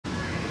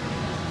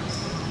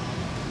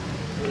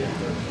How's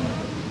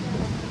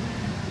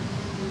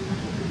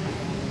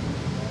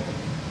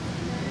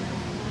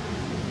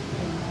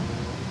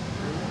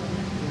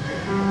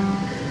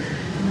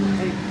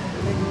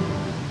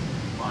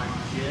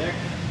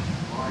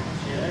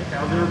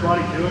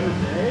everybody doing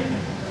today?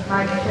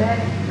 Mic check,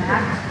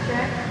 max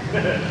check.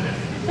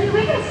 Hey,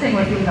 we can sing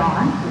with you,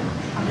 Dawn.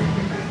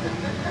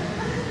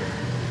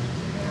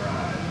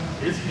 Right.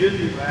 It's good to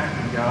be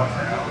back in God's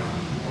house.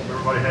 Hope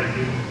everybody had a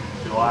good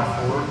July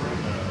 4th.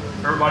 And,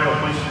 everybody will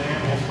please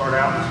stand. We'll start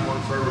out this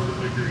one service with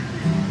victory.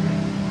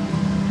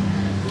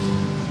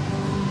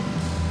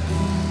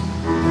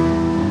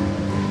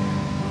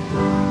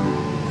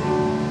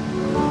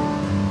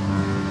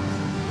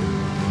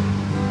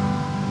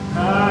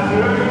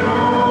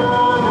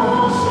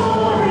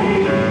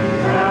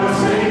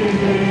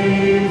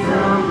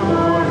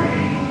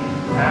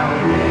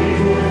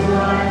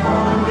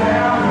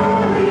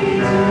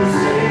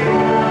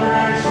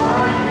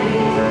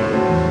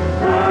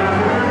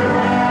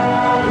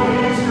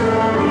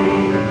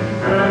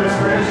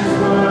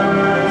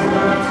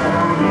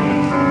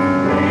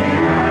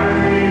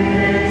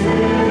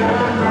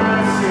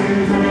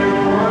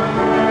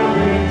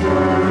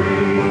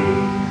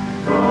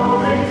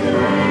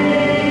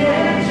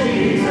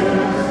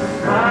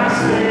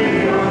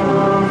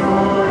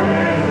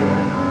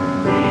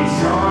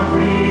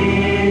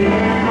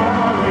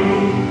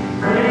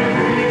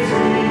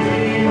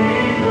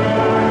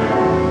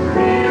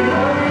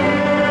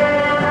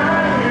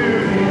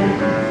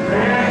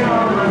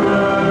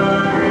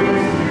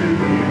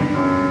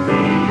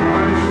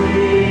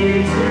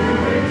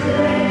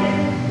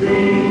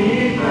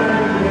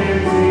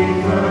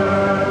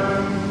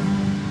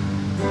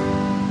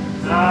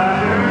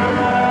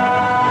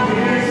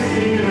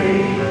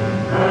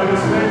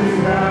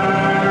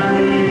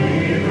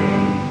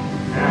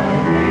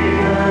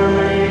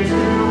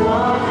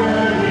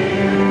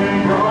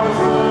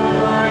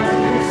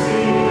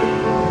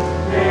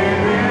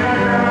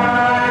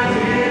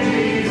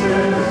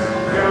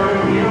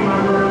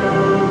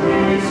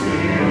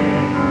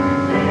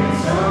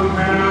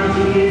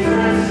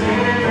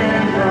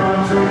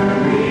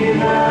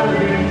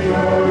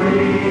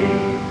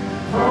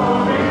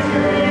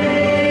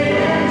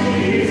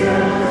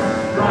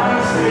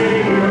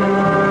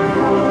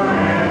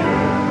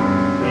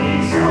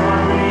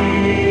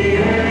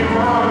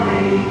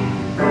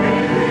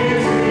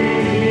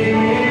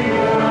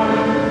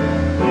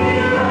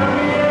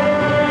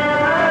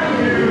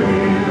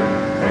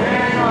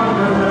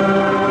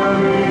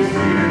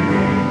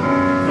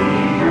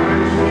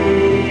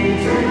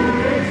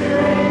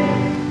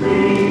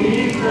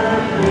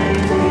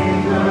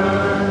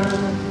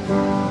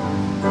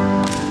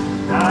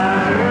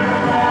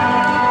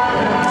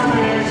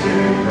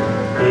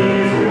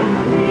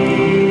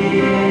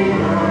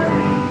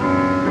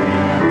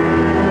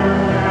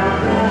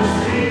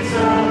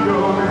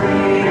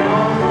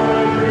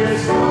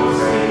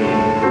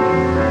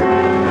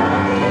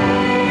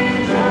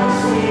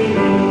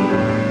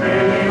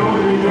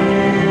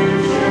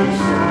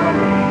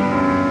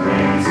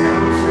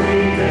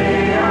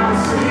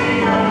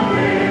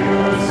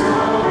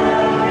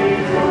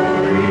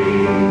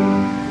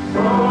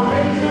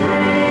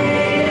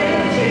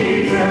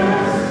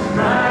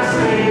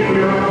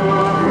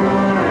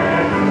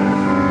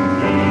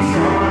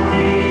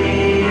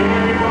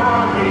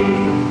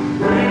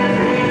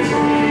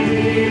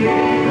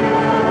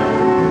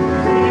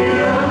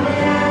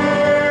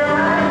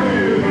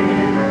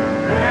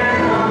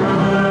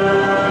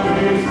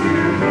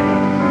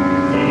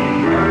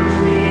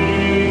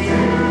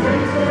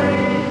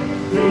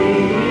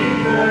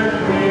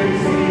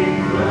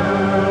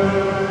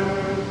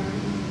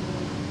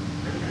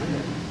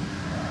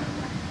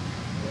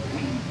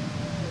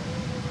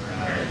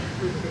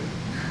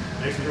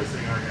 Thanks for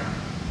listening, our God.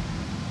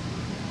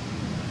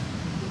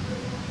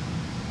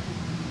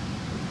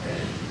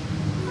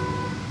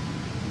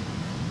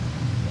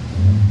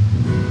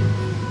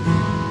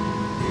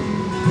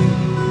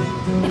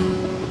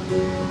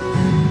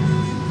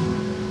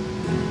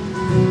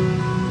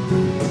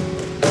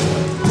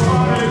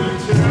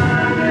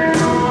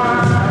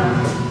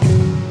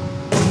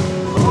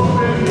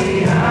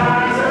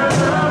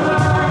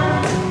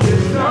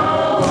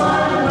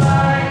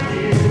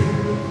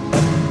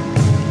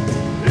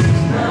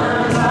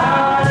 None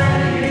like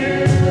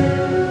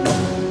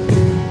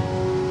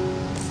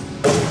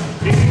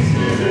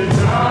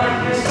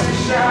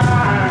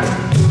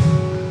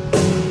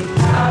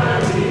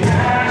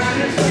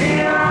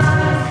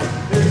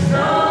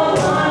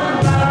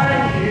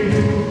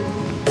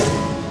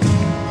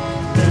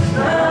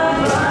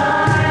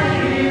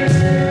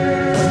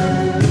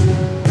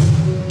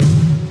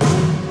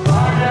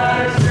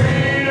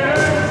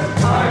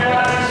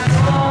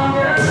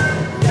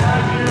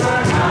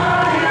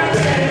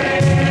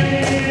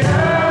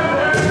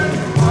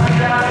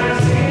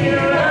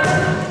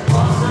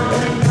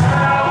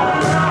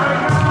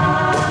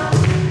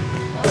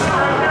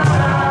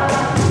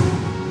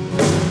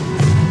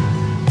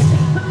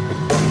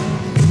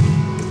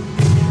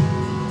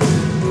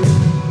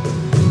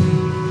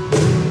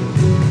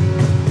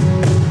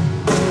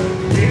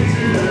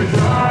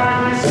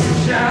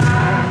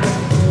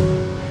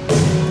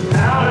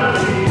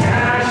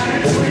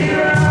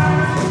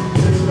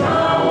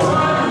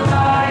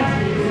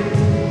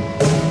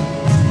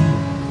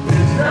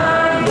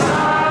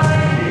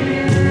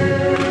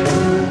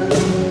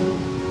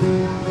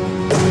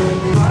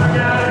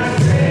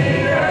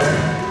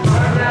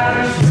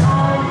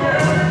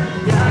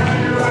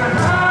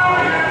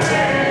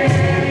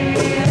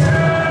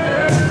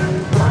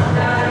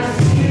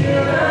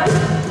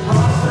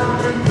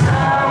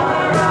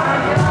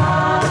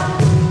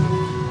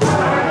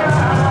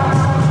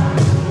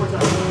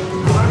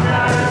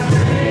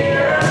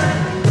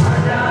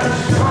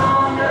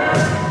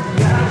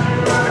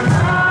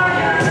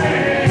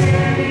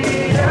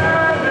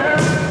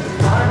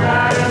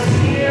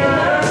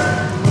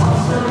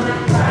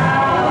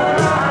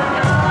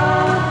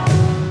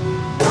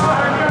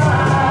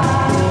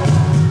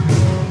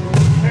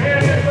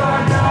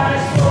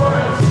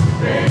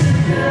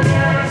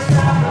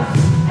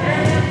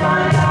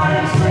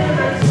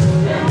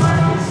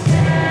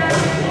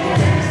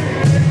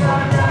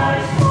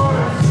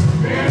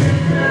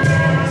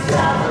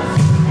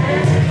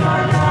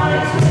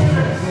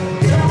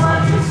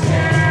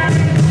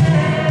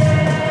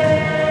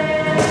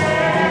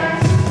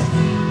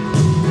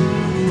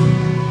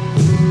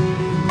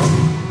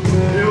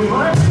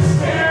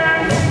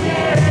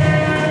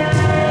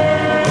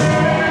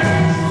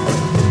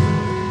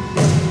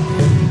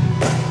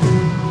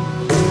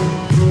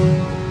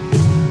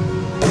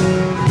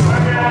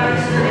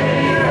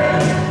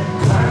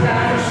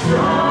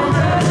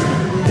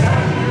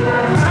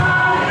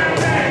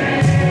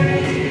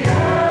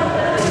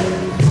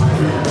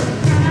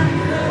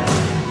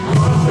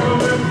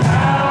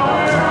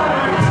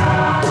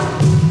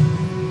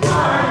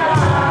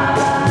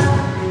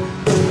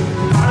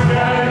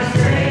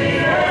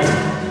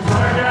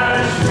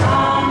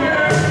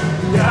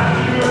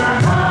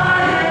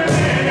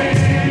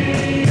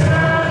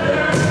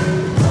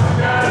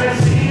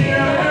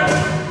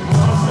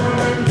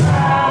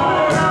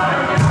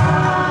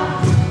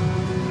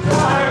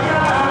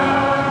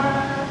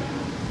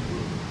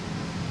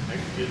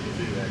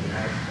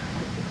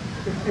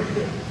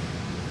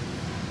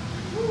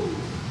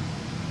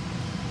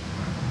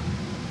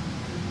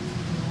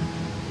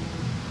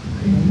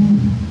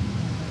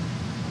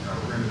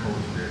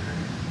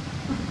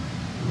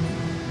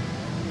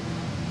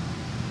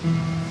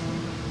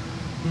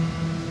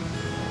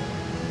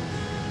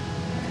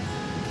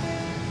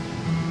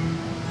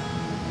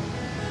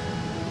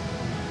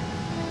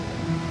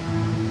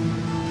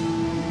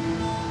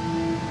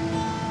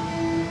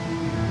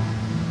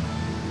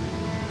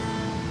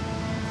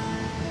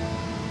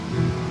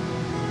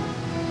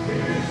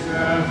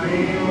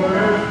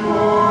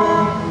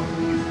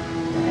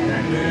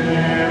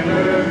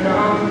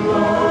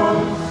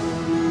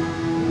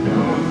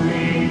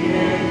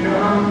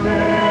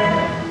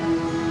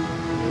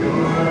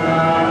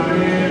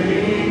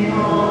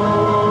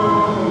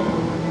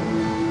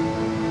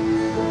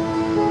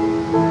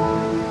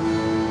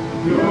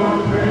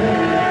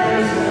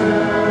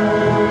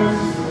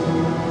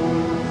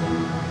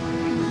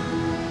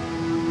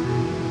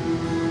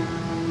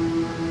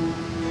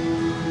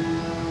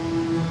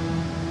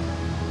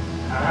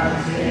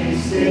I've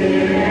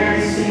tasted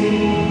and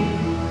seen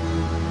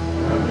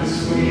of the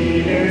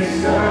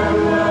sweetest of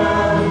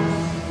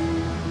loves,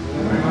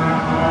 when my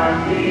heart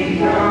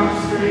becomes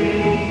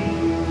free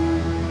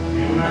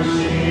and my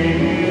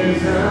shame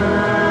is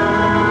undone.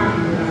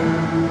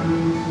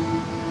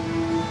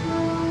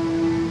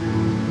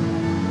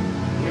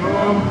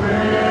 Your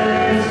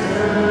presence,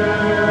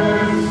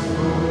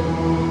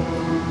 Lord.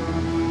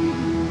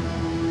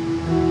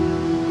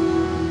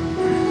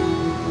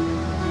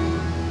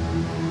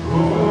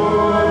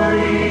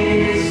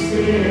 Holy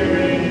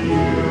Spirit, you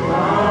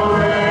are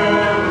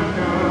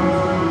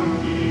welcome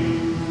here.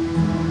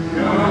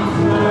 Come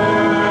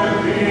flood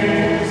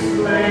this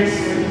place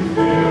and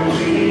fill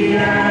the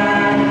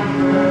atmosphere.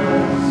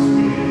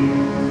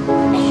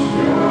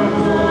 Your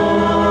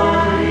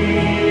glory,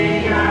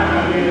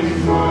 God, is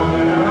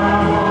what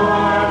our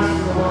hearts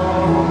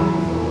long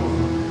for,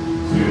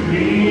 to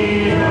be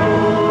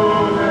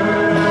overcome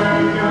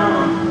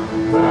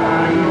by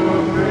your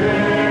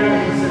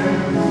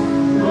presence,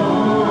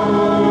 Lord.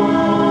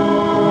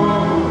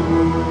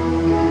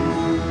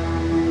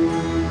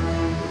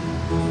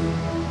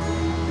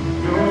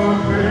 Your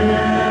presence,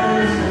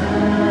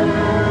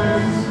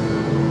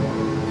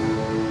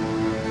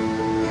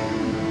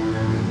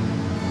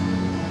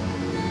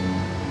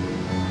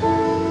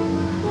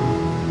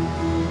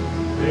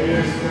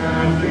 there's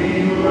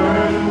nothing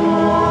worth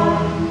more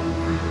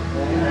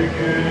that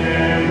could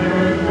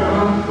ever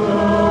come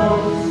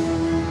close.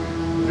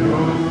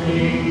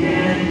 Nothing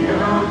can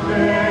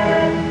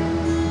compare.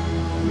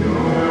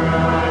 You're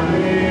our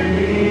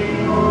living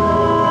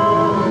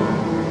hope.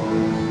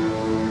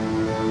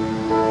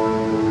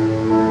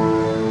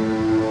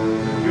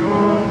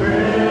 Your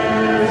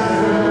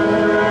presence,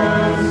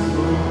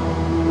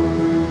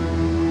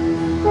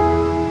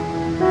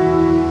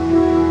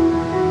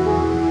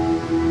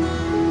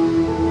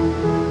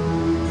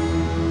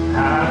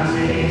 I've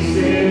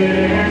tasted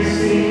and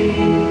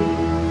seen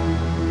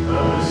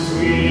of the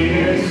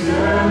sweetest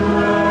of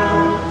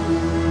loves,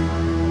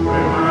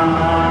 where my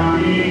heart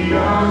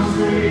becomes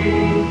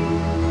free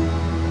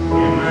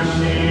and my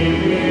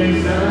shame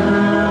is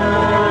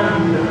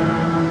undone.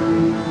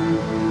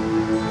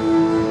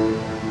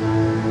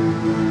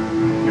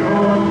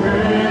 Your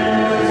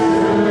presence,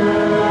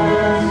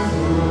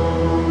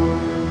 Lord.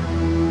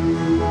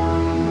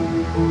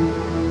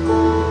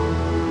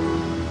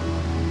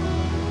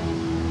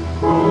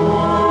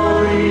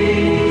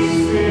 Holy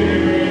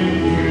Spirit,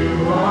 you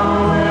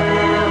are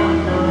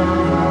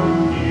welcome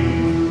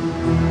here.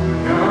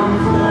 Come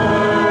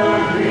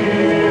flood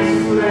this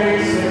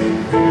place and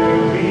fill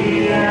the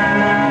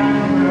atmosphere.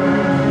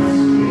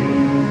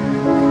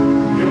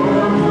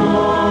 Your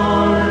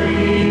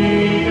glory,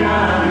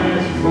 God,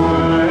 is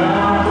what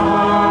our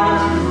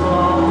hearts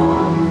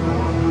long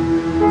for,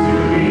 to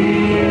be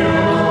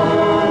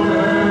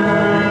overcome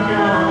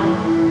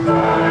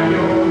by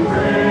your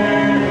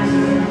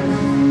presence,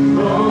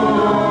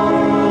 Lord.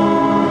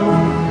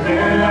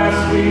 Let us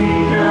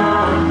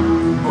become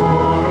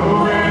more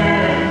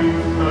aware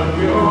of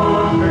your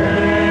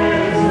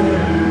presence.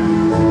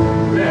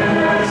 Let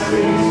us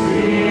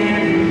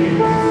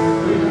experience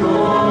the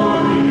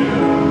glory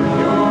of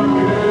your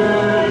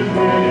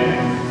goodness.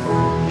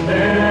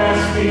 Let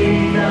us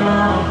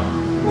become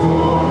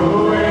more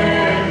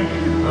aware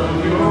of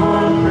your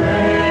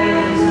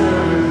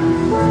presence.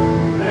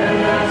 Let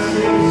us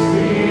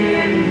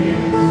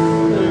experience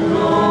the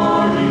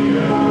glory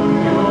of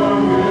your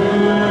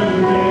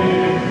goodness.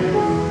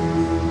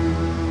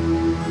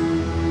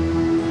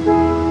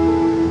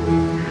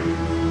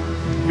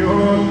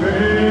 Your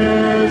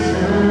presence,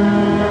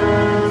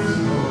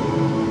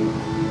 Lord.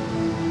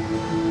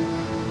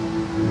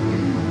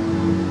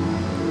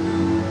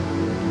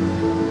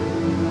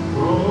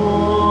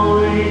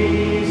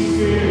 Holy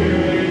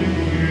Spirit,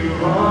 you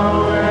are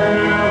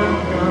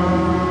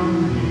welcome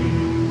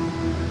here.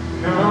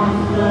 Come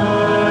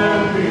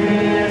flood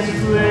this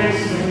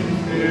place and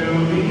fill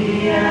the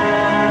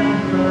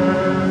atmosphere.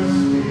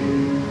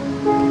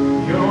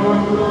 Your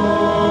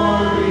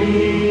glory,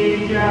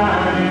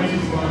 God,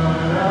 is what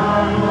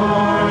our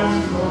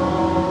hearts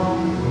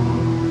long for,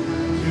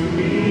 to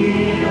be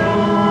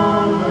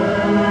overcome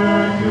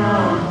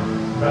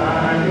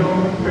by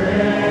your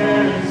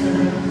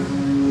presence,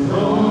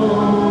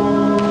 Lord.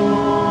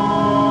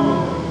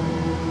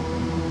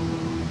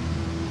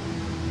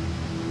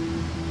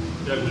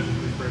 Doug, would you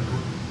please pray for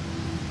us?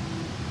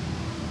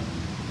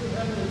 Dear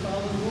Heavenly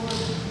Father, Lord,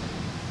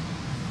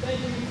 thank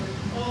you for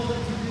all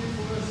that you do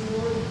for us,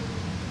 Lord.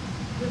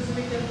 This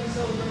week that we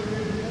celebrate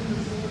your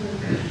independence, Lord, and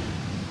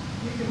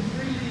we can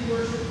freely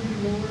worship you,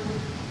 Lord.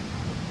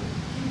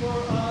 Keep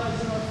our eyes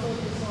and our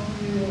focus on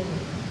you,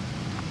 Lord.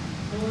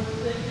 Lord,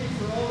 thank you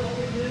for all that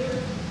you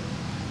do.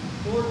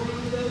 Lord, be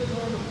with those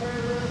on the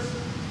prayer list,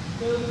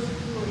 those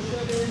who are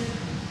shut in,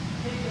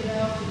 can't get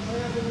out, the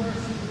travel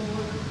mercies,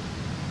 Lord,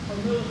 our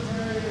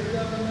military, our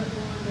government,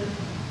 Lord, that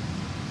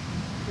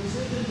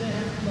decisions they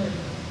have to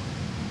make.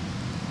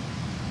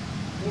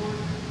 Lord,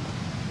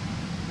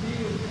 be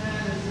with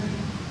Pat as he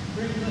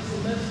brings us a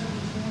message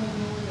this morning,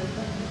 Lord, that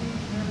touches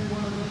each and every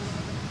one of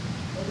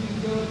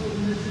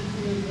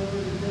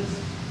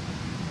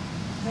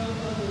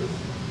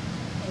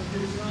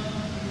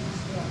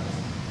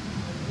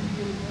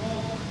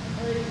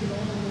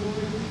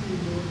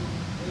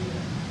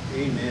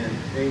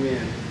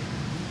Amen.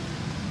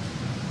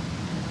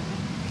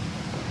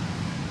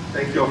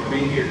 Thank you all for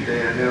being here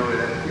today. I know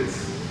that it's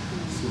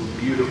some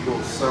beautiful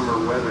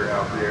summer weather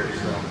out there.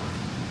 So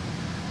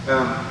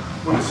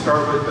I want to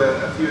start with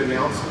a few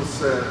announcements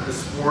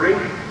this morning.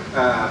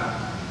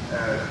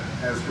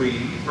 As we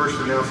first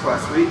announced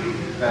last week,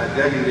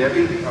 Doug and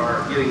Debbie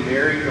are getting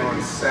married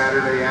on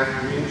Saturday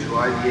afternoon,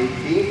 July the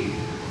 18th,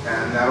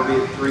 and that'll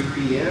be at 3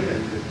 p.m.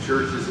 and the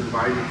church is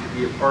invited to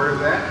be a part of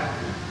that.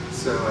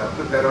 So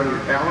put that on your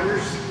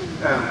calendars.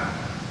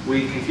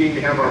 We continue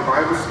to have our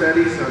Bible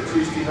studies on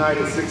Tuesday night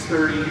at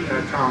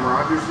 6:30. Tom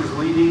Rogers is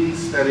leading,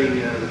 studying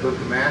the book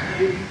of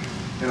Matthew.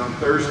 And on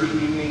Thursday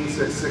evenings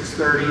at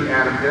 6:30,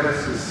 Adam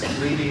Dennis is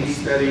leading,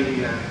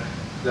 studying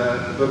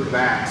the book of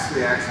Acts,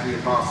 the Acts of the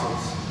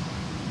Apostles.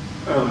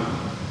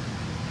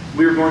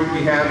 We're going to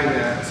be having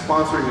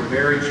sponsoring a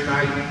marriage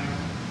night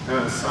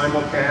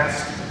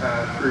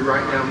simulcast through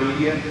Right Now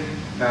Media.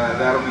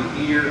 That'll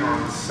be here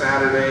on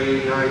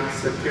Saturday night,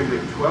 September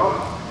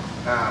 12th.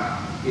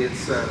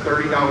 It's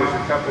 $30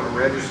 a couple to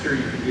register.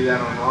 You can do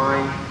that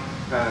online.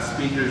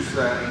 Speakers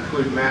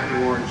include Matt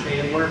and Lauren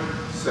Chandler.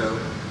 So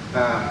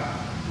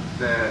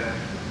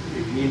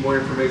if you need more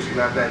information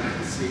about that, you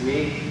can see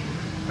me.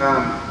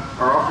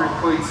 Our offering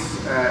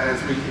plates, as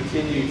we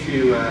continue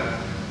to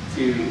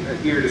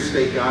adhere to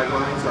state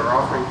guidelines, our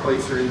offering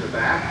plates are in the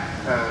back.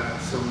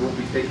 So we won't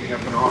be taking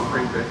up an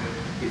offering, but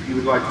if you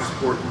would like to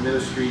support the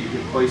ministry, you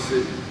can place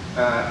it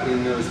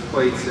in those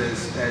plates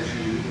as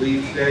you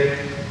leave today.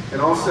 And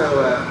also,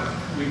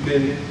 we've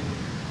been,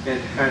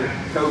 and kind of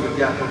COVID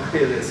got in the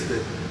way of this,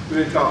 but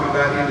we've been talking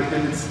about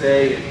Independence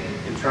Day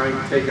and trying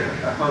to take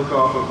a hunk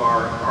off of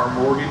our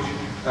mortgage.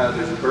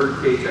 There's a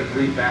bird cage, I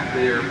believe, back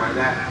there by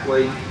that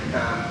plate.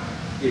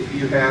 If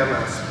you have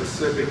a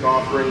specific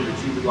offering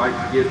that you would like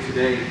to give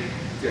today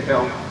to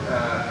help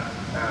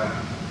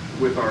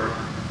with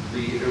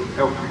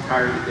help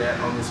retire the debt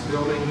on this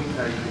building, you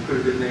can put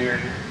it in there,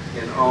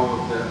 and all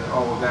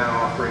of that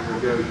offering will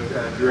go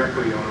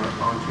directly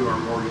onto our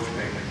mortgage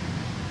payment.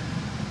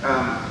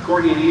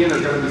 Courtney and Ian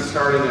are going to be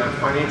starting a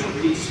Financial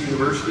Peace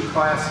University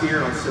class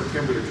here on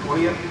September the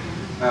 20th.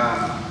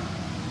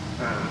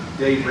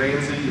 Dave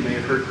Ramsey, you may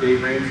have heard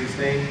Dave Ramsey's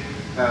name,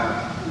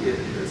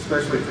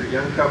 especially for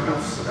young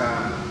couples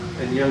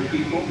and young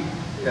people.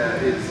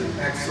 It's an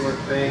excellent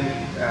thing,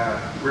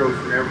 really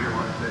for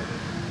everyone, but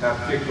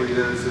particularly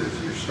those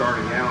as you're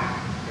starting out.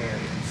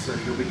 And so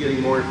you'll be getting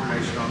more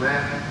information on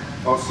that.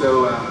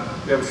 Also,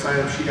 we have a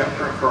sign-up sheet out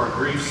front for our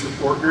grief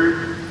support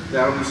group.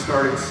 That'll be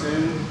starting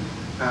soon.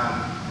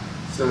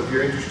 So if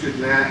you're interested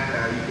in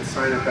that, you can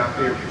sign up out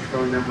there, put your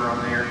phone number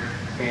on there,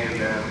 and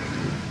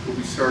we'll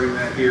be starting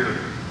that here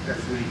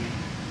as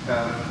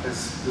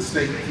the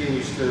state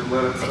continues to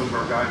let up some of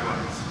our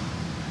guidelines.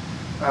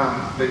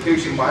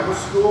 Vacation Bible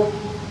School,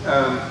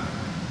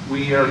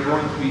 we are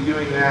going to be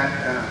doing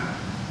that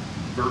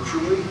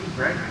virtually,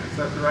 right? Is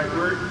that the right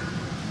word?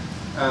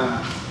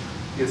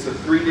 It's a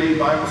 3-day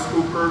Bible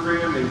school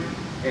program,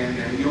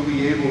 and you'll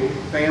be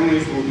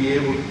families will be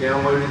able to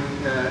download it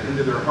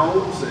into their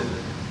homes,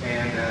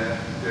 and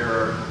there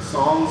are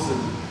songs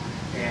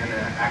and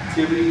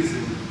activities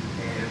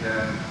and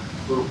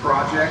little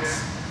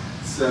projects.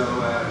 So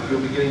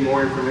you'll be getting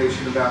more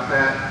information about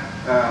that,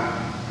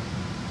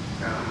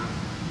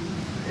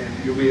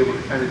 and you'll be able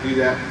to kind of do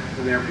that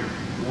whenever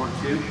you want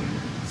to.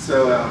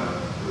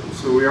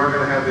 So we are going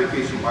to have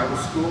Vacation Bible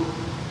School.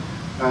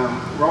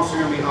 We're also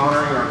going to be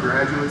honoring our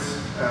graduates,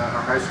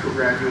 our high school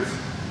graduates,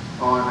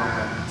 on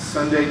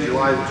Sunday,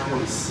 July the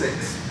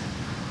 26th.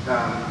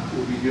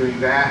 We'll be doing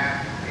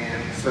that,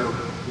 and so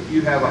if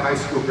you have a high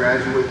school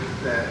graduate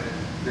that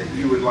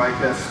you would like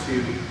us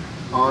to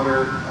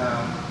honor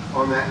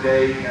on that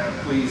day,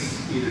 please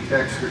either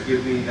text or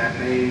give me that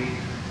name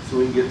so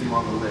we can get them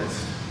on the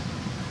list.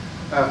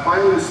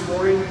 Finally this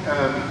morning,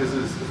 because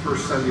it's the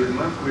first Sunday of the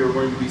month, we are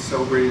going to be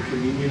celebrating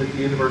communion at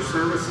the end of our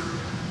service.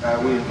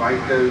 We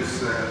invite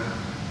those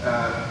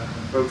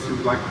folks who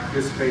would like to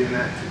participate in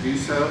that to do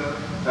so.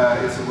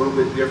 It's a little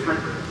bit different,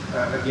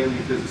 again,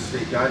 because of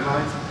state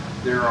guidelines.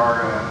 There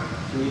are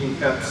communion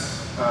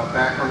cups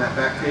back on that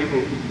back table.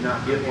 If you do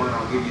not get one,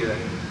 I'll give you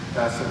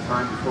some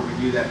time before we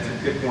do that to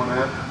pick one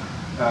up.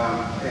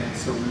 And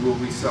so we will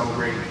be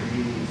celebrating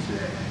communion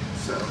today.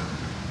 So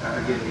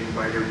again, we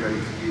invite everybody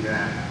to do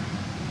that.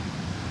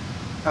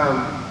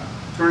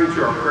 Turning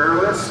to our prayer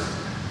list,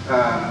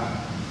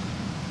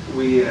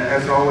 we,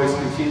 as always,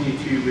 continue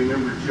to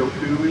remember Jill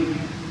Cooley,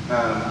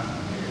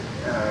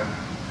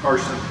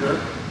 Carson Cook,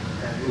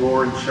 and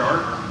Lauren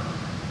Sharp.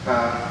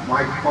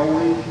 Mike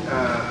Poling,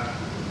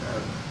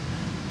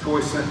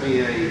 Toy sent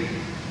me an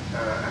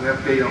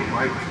update on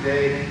Mike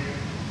today.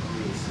 Let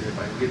me see if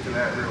I can get to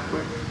that real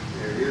quick.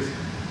 There it is.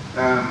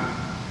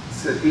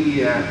 Said he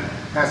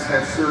has to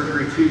have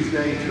surgery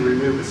Tuesday to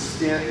remove a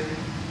stent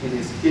in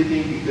his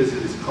kidney because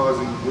it is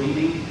causing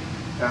bleeding.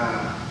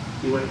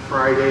 He went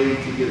Friday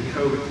to get a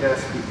COVID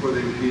test before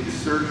they would do the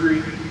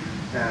surgery.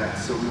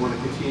 So we want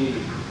to continue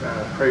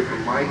to pray for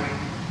Mike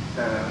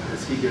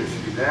as he goes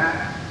through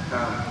that.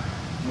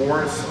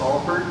 Morris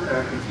Alford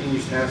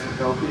continues to have some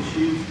health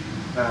issues.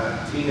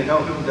 Tina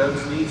Helton,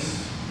 Doug's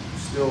niece,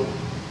 still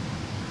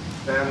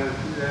battling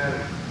through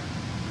that.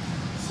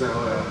 So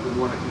we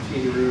want to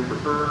continue to remember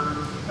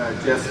her.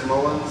 Jess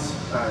Mullins,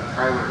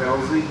 Tyler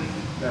Elsie,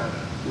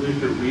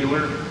 Luther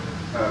Wheeler,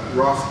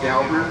 Ross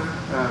Galbraith.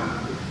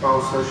 If you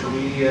follow social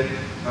media,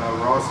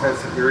 Ross has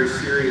some very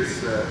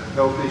serious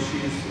health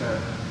issues,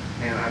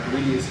 and I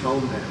believe he's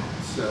home now.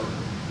 So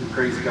we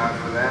praise God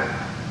for that.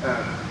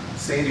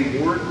 Sandy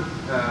Ward,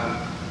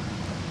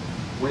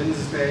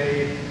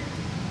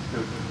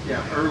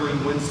 early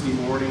Wednesday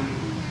morning,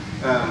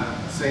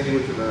 Sandy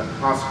went to the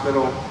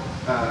hospital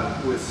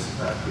with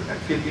a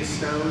kidney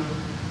stone,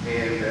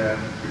 and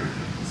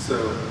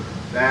so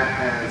that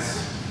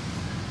has,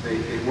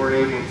 they weren't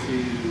able to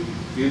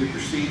do the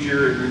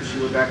procedure, and then she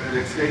went back the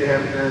next day to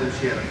have it done, and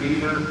she had a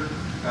fever.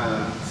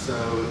 So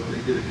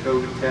they did a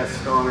COVID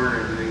test on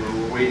her, and they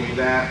were awaiting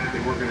that, but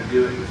they weren't going to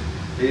do it.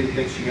 They didn't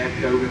think she had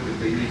COVID, but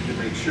they needed to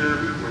make sure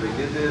before they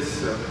did this.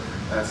 So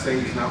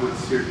Sandy's not with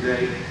us here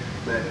today,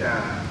 but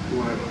we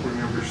want to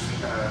remember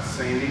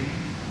Sandy.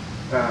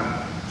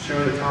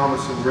 Shona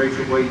Thomas and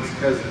Rachel Wade's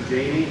cousin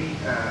Jamie,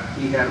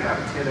 he had about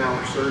a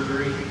 10-hour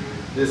surgery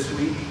this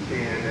week,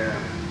 and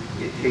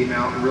it came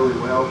out really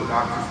well. The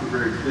doctors were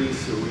very pleased,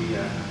 so we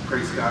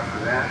praise God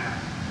for that.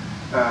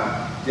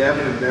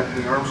 Devin and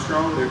Bethany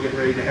Armstrong, they're getting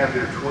ready to have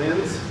their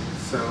twins.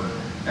 So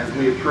as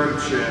we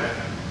approach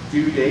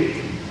due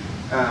date,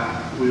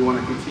 we want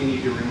to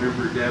continue to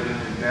remember Devin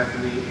and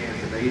Bethany and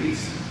the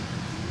babies.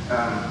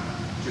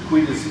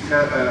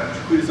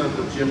 Jaquita's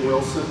uncle Jim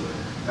Wilson,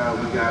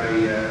 we got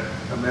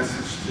a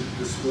message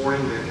this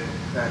morning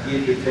that he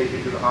had been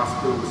taken to the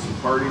hospital with some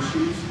heart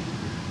issues.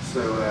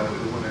 So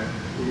we want to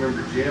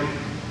remember Jim.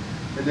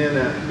 And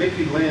then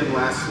Mickey Lynn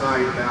last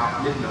night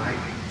about midnight,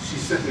 she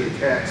sent me a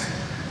text.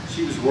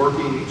 She was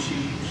working,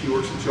 she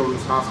works at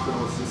Children's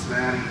Hospital in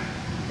Cincinnati,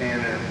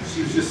 and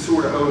she was just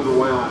sort of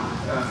overwhelmed.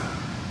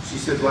 She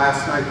said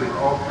last night there were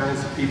all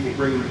kinds of people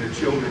bringing their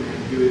children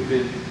in who had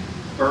been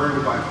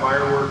burned by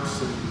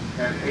fireworks and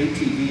had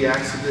ATV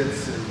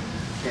accidents and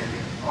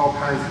all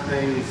kinds of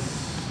things.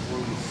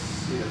 Let me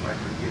see if I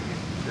can get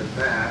to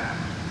that.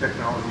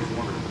 Technology is a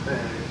wonderful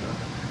thing.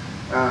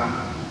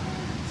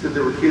 So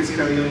there were kids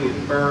coming in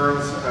with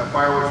burns,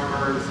 fireworks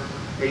burns,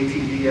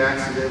 ATV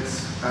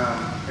accidents,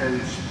 and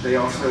they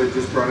also had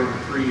just brought in a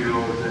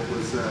 3-year-old that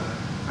was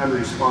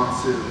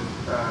unresponsive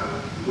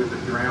with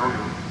a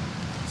drowning.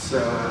 So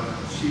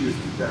she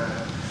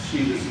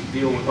was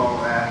dealing with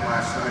all that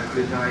last night at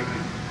midnight.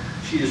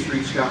 She just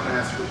reached out and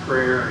asked for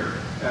prayer.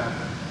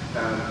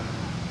 And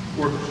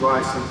 4th of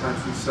July,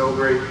 sometimes we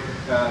celebrate.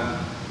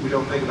 We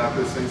don't think about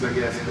those things, I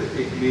guess, but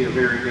it can be a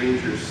very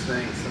dangerous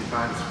thing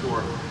sometimes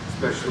for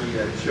especially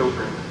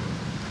children.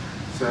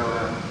 So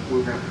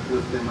we're going to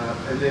lift them up.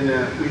 And then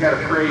we had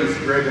a praise.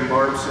 Greg and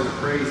Barb sent a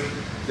praise.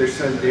 Their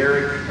son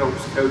Derek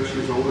helps coach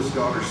his oldest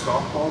daughter's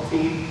softball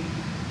team,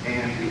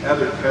 and the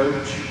other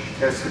coach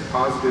tested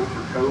positive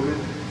for COVID.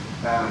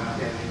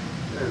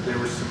 And there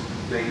was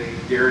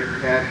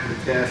Derek had the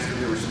test,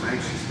 and there were some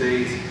anxious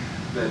days.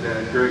 But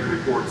Greg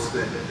reports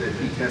that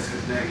he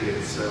tested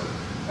negative, so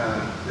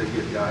they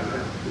give God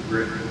the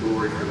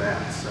glory for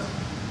that. So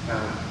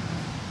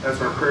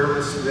that's our prayer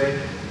list today.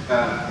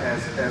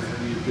 As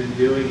we've been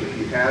doing, if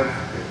you have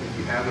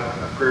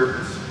a prayer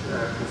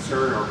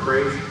concern or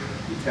praise,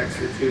 you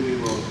text it to me.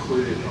 We'll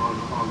include it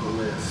on the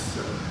list.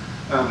 So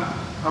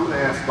I'm going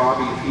to ask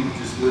Bobby if he would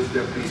just lift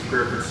up these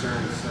prayer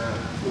concerns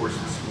for us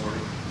this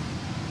morning.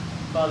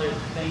 Father,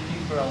 thank you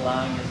for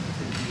allowing us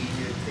to be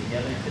here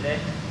together today.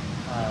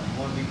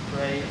 Lord, we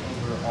pray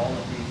over all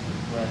of these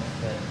requests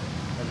that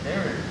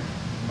there is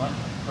much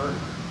hurt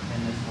in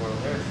this world.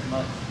 There is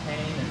much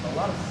pain. There's a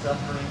lot of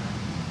suffering.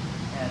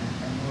 And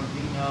Lord,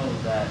 we know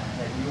that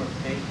you are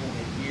faithful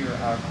to hear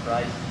our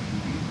cries to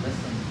you. You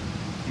listen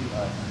to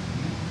us.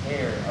 You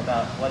care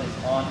about what is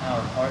on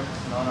our hearts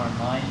and on our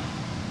minds.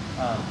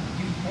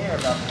 You care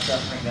about the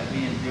suffering that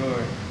we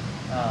endure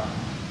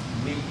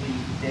weekly,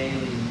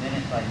 daily,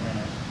 minute by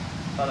minute.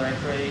 Father, I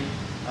pray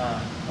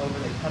over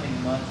the coming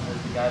months as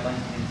the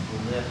guidelines begin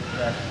to lift,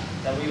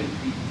 that we would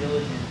be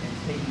diligent in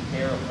taking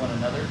care of one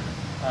another.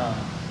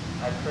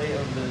 I pray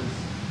over those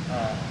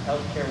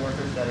healthcare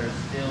workers that are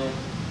still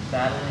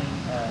battling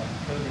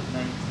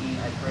COVID-19.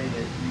 I pray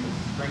that you would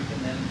strengthen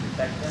them and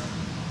protect them.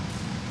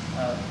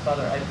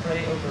 Father, I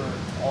pray over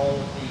all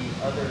of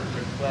the other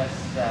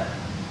requests that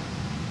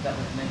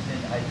was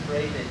mentioned. I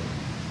pray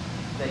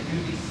that you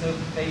be so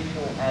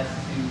faithful as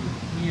to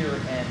hear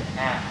and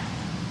act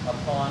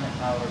upon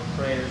our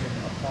prayers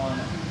and upon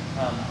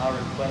our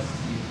requests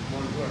to you.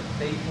 Lord, you are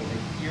faithful to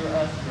hear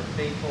us. You are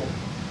faithful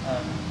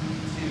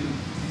to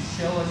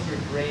show us your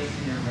grace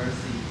and your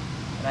mercy.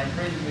 And I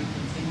pray that you would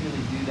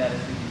continually do that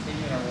as we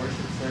continue in our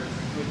worship service,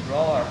 that you would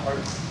draw our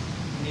hearts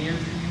near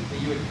to you, that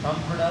you would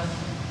comfort us,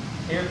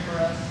 care for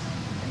us,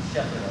 and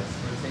shepherd us.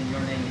 For it's in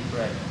your name we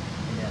pray.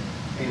 Amen.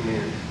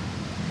 Amen.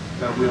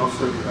 We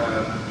also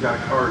got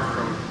a card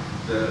from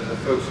the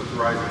folks at the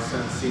Rising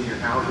Sun Senior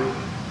Housing.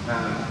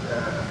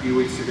 A few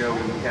weeks ago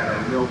when we had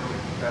our milk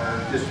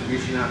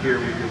distribution out here,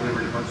 we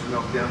delivered a bunch of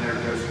milk down there to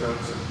those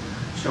folks.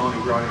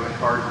 Shawnee brought in a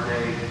card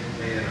today,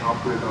 and I'll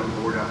put it on the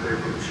board out there,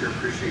 but we sure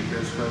appreciate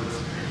those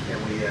folks, and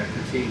we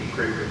continue to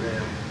pray for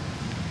them.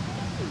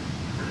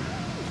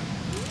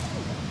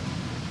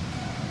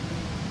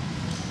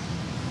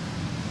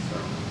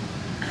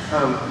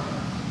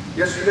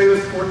 Yesterday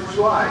was the 4th of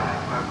July.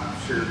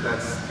 I'm sure that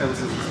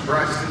comes as a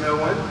surprise to no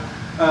one.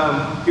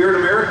 Here in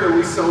America,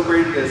 we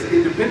celebrate it as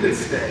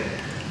Independence Day,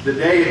 the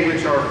day in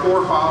which our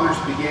forefathers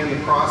began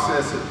the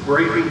process of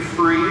breaking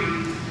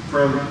free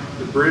from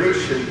the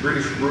British and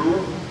British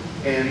rule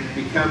and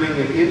becoming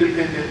an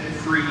independent,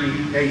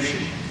 free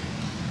nation.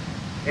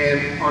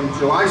 And on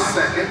July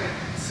 2nd,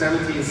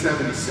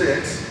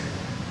 1776,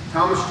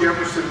 Thomas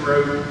Jefferson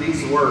wrote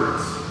these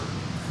words: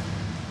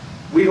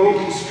 "We hold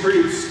these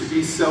truths to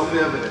be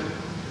self-evident,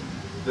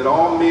 that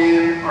all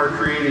men are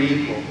created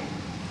equal,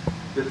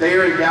 that they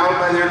are endowed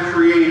by their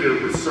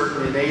Creator with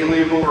certain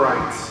inalienable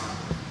rights,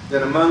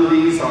 that among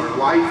these are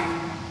life,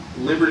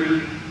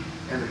 liberty,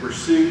 and the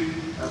pursuit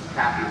of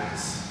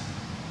happiness."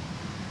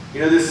 You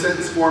know, this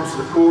sentence forms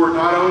the core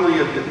not only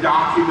of the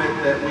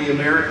document that we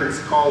Americans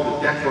call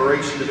the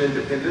Declaration of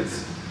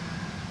Independence,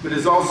 but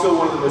is also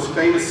one of the most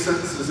famous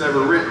sentences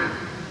ever written,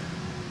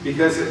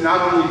 because it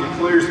not only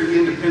declares the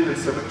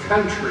independence of a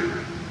country,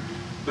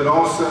 but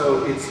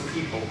also its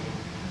people.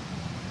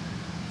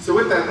 So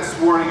with that this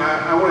morning,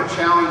 I want to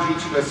challenge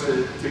each of us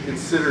to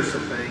consider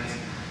some things.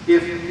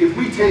 If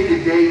we take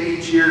a day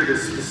each year to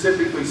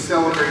specifically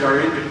celebrate our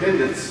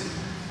independence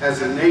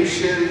as a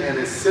nation and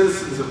as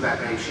citizens of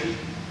that nation,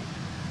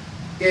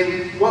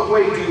 in what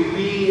way do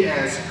we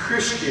as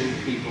Christian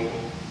people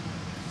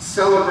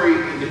celebrate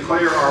and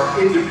declare our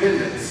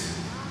independence,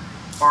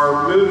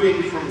 our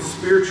moving from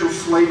spiritual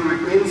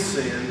slavery in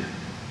sin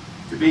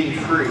to being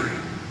free?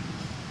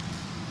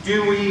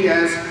 Do we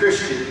as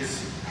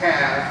Christians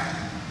have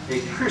a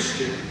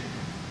Christian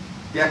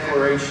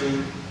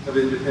Declaration of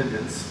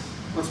Independence?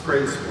 Let's pray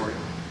this morning.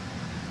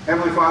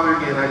 Heavenly Father,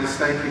 again, I just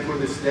thank you for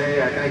this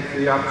day. I thank you for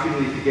the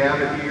opportunity to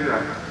gather here.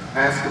 I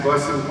ask a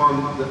blessing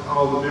upon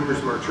all the members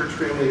of our church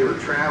family who are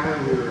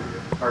traveling, who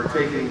are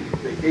taking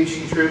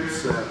vacation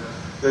trips,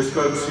 those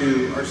folks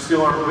who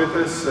still aren't with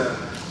us,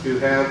 who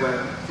have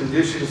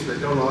conditions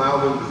that don't allow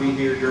them to be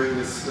here during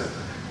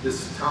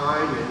this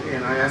time.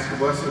 And I ask a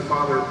blessing,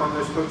 Father, upon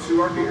those folks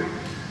who are here,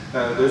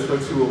 those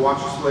folks who will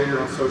watch us later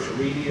on social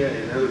media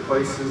and other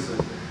places.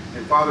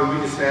 And Father, we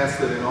just ask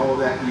that in all of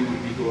that you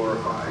would be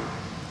glorified.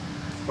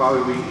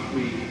 Father,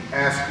 we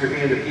ask your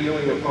hand of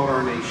healing upon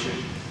our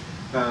nation.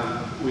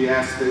 We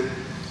ask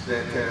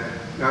that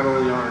not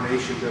only on our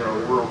nation, but our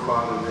world,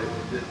 Father,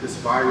 that this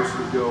virus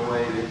would go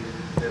away,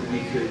 that we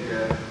could,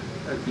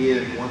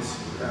 again, once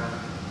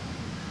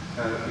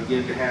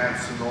begin to have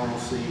some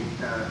normalcy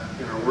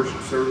in our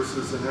worship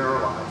services and in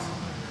our lives.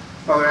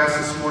 Father, I ask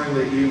this morning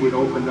that you would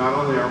open not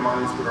only our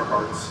minds, but our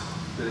hearts,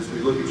 that as we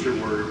look at your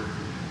word,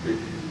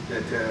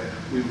 that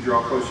we would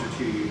draw closer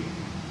to you.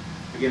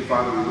 Again,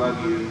 Father, we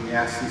love you, and we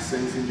ask these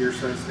things in your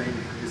Son's name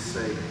and for his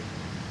sake.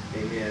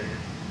 Amen.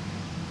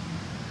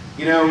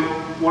 You know,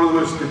 one of the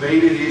most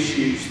debated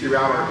issues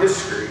throughout our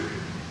history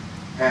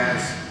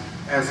as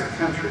a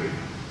country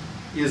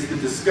is the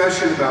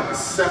discussion about the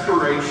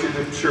separation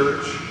of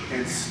church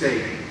and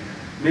state.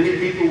 Many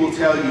people will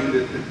tell you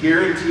that the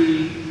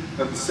guarantee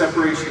of the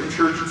separation of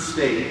church and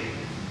state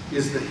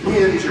is the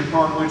hinge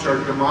upon which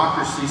our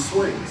democracy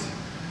swings.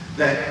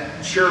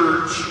 That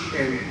church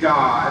and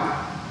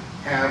God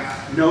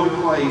have no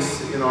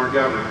place in our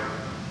government.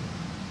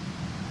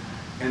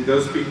 And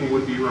those people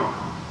would be wrong.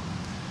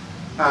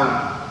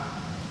 I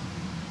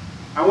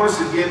want us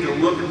again to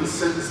look at the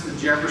sentence that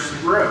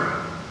Jefferson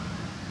wrote.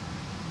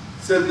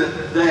 It said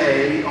that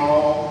they,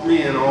 all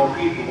men, all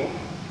people,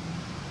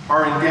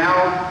 are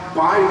endowed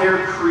by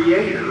their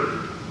Creator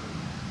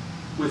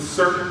with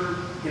certain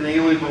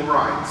inalienable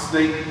rights.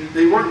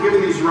 They weren't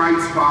given these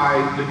rights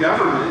by the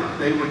government,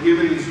 they were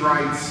given these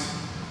rights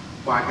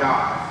by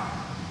God.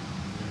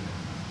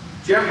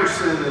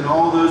 Jefferson and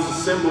all those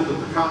assembled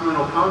at the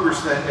Continental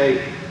Congress that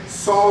day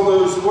saw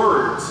those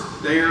words,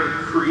 their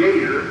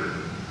Creator,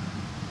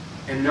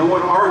 and no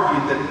one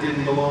argued that it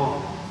didn't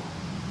belong.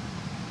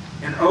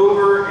 And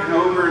over and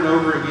over and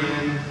over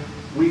again,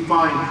 we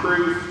find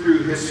proof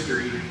through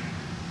history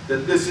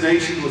that this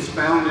nation was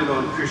founded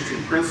on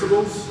Christian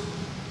principles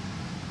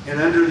and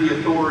under the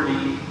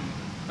authority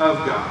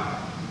of God.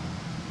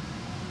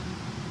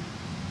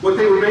 What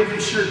they were making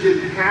sure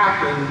didn't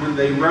happen when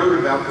they wrote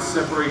about the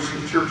separation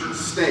of church and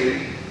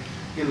state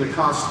in the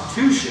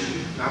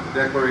Constitution, not the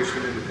Declaration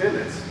of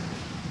Independence,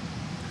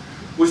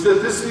 was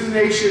that this new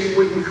nation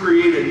wouldn't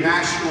create a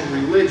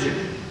national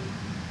religion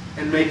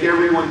and make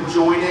everyone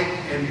join it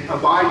and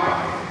abide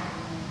by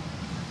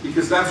it.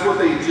 Because that's what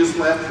they had just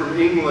left from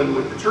England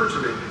with the Church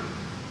of England.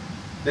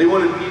 They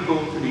wanted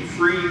people to be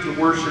free to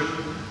worship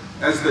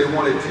as they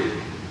wanted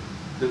to.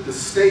 That the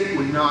state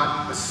would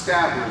not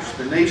establish,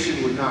 the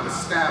nation would not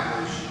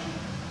establish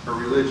a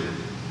religion.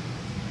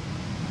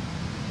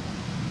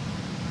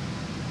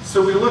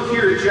 So we look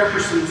here at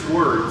Jefferson's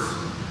words.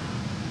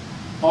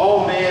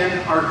 All men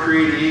are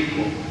created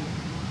equal.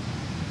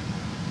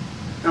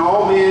 And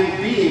all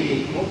men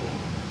being equal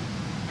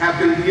have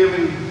been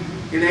given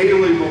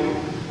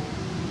inalienable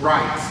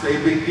rights.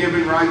 They've been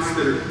given rights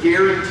that are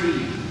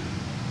guaranteed.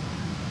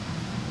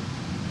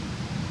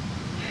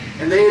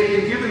 And they have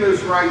been given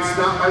those rights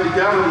not by the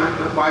government,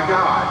 but by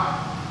God.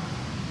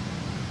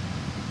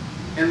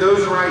 And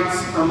those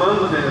rights,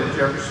 among them,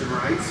 Jefferson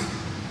writes,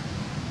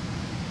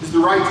 is the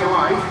right to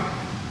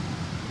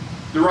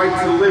life, the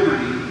right to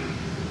liberty,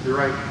 the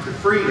right to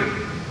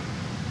freedom,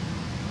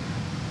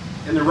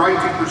 and the right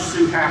to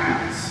pursue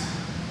happiness.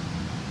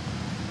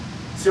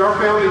 See, our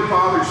founding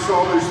fathers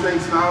saw those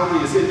things not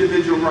only as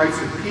individual rights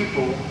of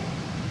people,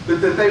 but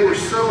that they were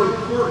so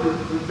important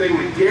that they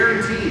were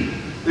guaranteed,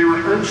 they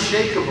were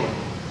unshakable,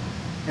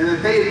 and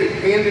that they had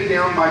been handed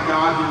down by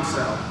God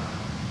Himself.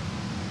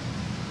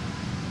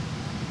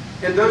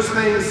 And those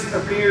things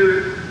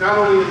appear not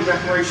only in the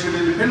Declaration of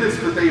Independence,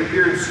 but they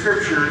appear in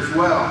Scripture as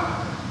well.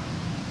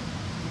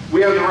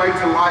 We have the right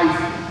to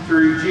life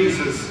through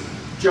Jesus.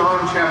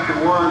 John chapter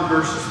 1,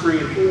 verses 3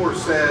 and 4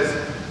 says,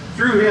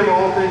 "Through Him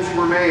all things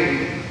were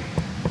made.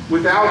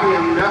 Without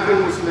Him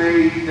nothing was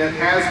made that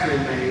has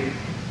been made.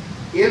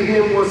 In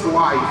Him was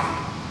life,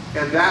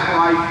 and that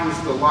life was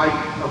the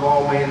light of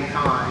all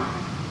mankind."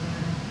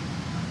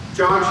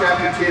 John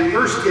chapter 10,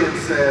 verse 10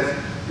 says,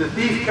 "The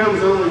thief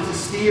comes only to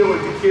steal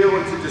and to kill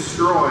and to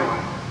destroy.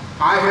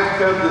 I have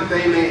come that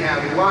they may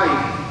have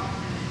life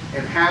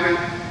and have it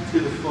to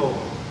the full."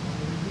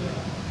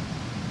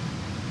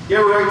 You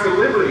have a right to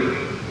liberty.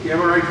 You have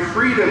a right to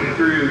freedom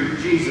through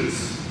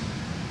Jesus.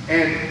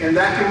 And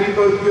that can be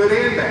both good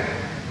and bad.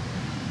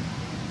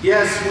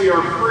 Yes, we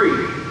are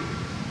free.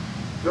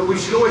 But we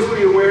should always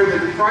be aware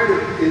that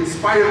in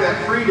spite of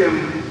that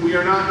freedom, we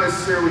are not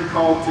necessarily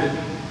called to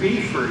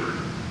be free.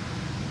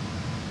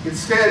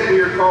 Instead,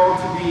 we are called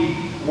to be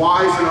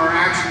wise in our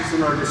actions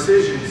and our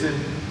decisions and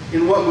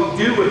in what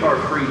we do with our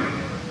freedom.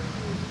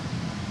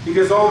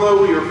 Because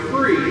although we are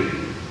free,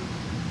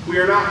 we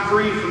are not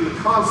free from the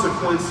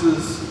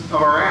consequences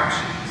of our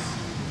actions.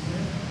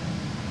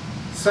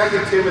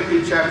 2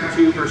 Timothy chapter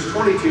 2, verse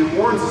 22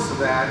 warns us of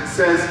that. It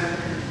says,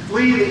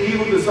 "Flee the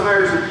evil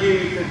desires of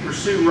youth and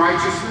pursue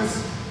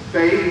righteousness,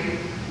 faith,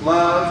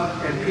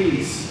 love, and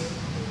peace,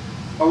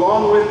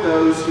 along with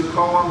those who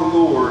call on the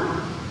Lord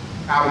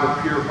out of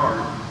a pure heart."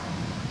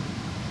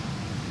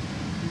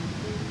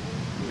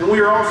 And we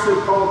are also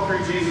called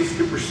through Jesus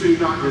to pursue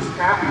not just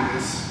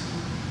happiness,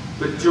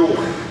 but joy.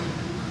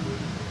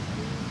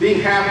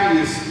 Being happy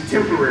is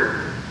temporary,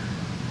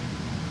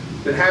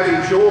 but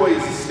having joy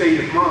is a state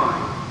of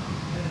mind.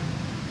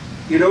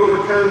 It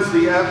overcomes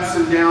the ups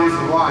and downs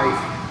of life.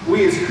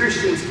 We as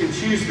Christians can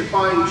choose to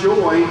find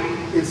joy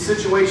in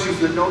situations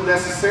that don't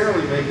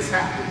necessarily make us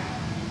happy.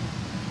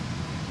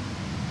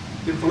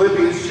 In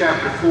Philippians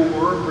chapter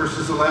 4,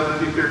 verses 11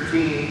 through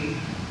 13,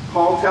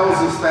 Paul tells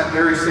us that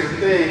very same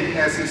thing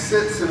as he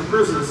sits in a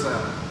prison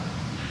cell.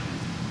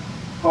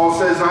 Paul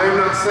says, "I am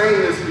not saying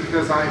this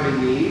because I am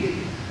in need,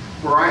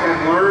 for I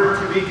have learned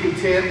to be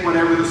content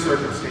whatever the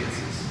circumstances.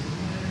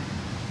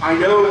 I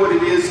know what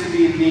it is to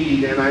be in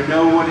need, and I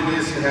know what it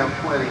is to have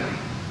plenty.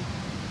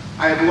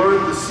 I have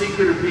learned the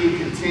secret of being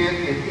content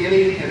in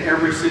any and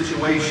every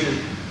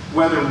situation,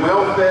 whether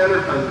well-fed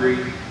or hungry,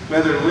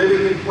 whether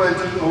living in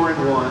plenty or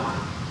in want.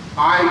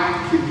 I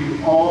can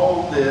do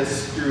all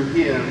this through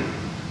Him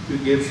who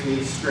gives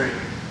me strength."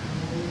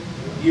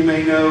 You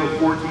may know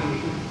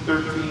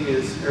 4:13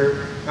 is,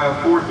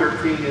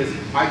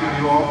 "I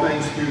can do all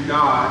things through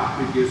God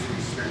who gives me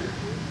strength."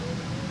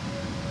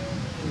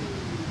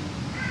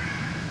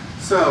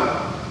 So,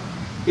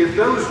 if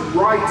those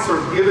rights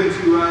are given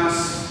to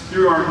us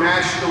through our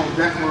National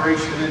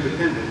Declaration of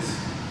Independence,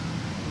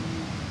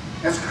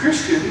 as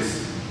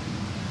Christians,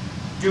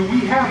 do we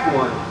have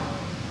one?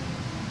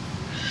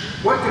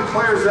 What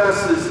declares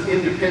us as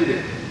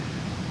independent?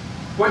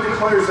 What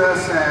declares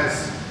us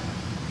as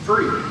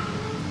free?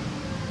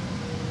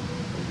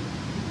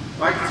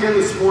 I contend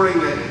this morning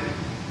that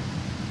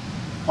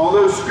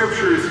although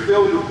Scripture is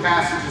filled with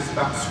passages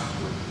about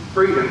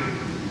freedom,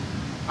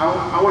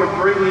 I want to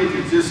bring you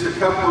to just a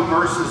couple of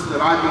verses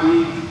that I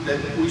believe that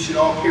we should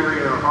all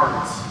carry in our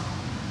hearts.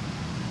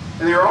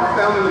 And they're all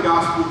found in the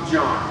Gospel of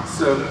John.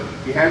 So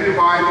if you have your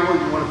Bible and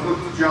you want to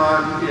flip to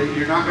John,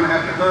 you're not going to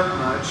have to hunt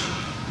much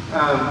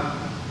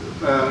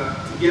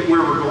to get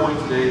where we're going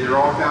today. They're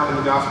all found in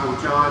the Gospel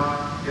of John.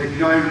 And if you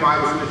don't have your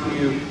Bibles with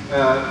you,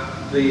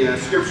 the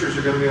scriptures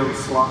are going to be on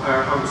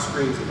the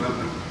screens above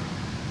them.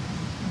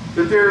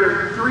 But there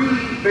are three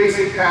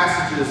basic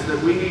passages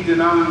that we need to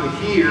not only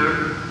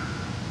hear,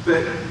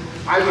 but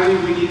I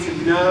believe we need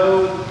to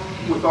know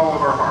with all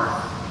of our heart.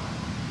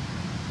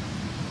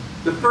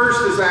 The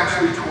first is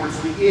actually towards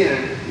the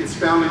end. It's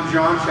found in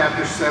John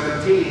chapter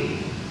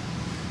 17.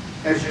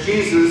 As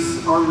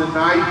Jesus, on the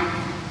night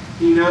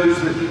he knows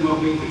that he will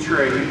be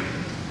betrayed,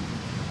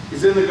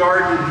 is in the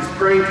garden and he's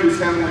praying to his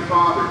heavenly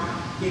Father.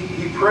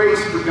 He prays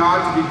for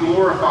God to be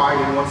glorified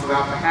in what's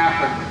about to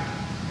happen.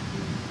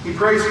 He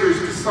prays for his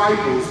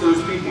disciples,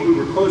 those people who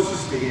were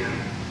closest to him.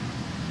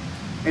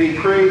 And he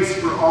prays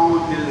for all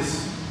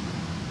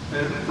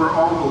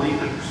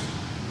believers.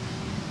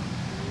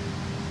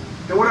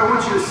 And what I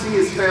want you to see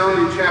is found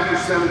in chapter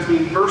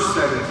 17, verse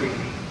 17,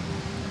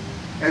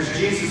 as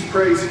Jesus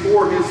prays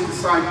for his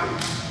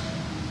disciples.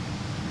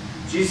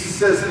 Jesus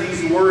says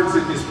these words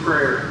in his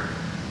prayer: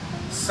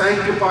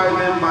 "Sanctify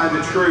them by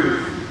the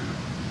truth.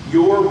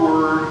 Your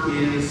word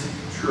is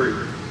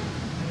truth."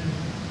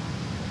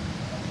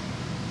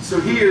 So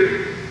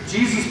here,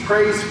 Jesus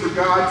prays for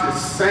God to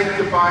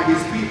sanctify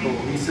his people.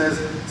 He says,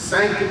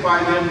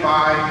 sanctify them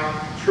by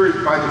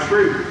truth, by the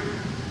truth.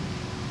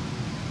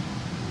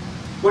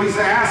 What he's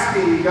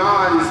asking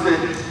God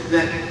is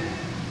that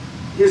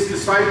his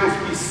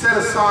disciples be set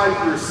aside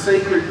for a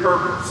sacred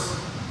purpose,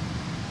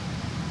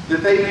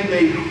 that they be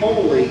made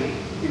holy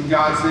in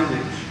God's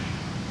image.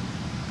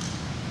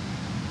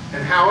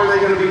 And how are they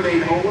going to be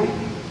made holy?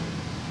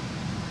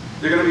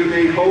 They're going to be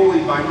made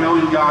holy by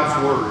knowing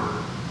God's word.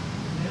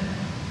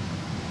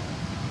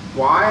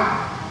 Why?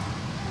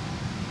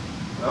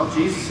 Well,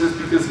 Jesus says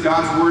because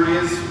God's word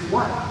is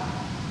what?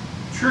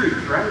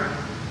 Truth, right?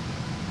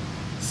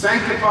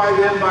 Sanctify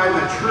them by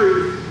the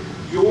truth.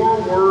 Your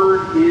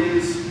word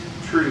is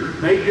truth.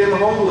 Make them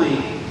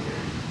holy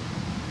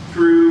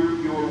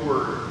through your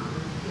word.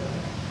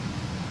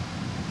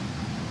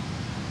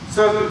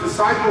 So the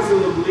disciples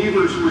and the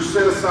believers were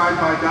set aside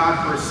by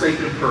God for a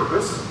sacred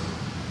purpose.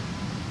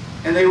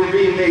 And they were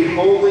being made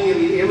holy in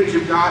the image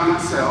of God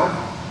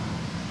himself.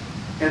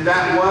 And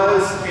that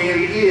was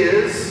and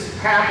is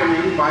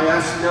happening by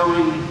us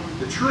knowing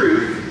the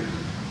truth.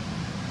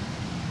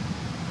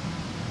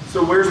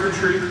 So where's the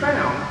truth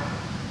found?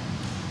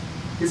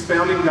 It's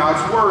found in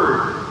God's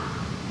Word.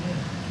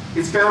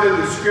 It's found in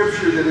the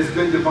Scripture that has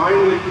been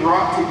divinely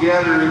brought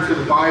together into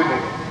the Bible,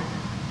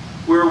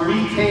 where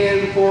we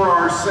can, for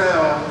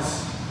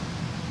ourselves,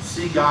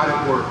 see God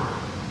at work.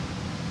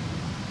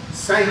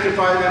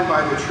 Sanctify them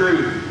by the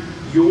truth.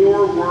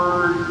 Your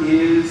Word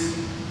is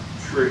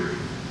truth.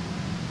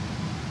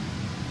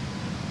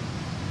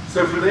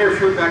 So from there,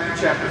 flip back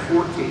to chapter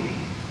 14,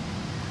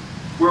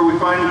 where we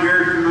find a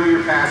very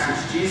familiar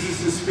passage.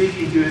 Jesus is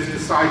speaking to his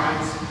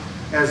disciples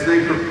as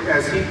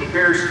he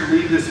prepares to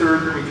leave this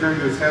earth and return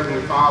to his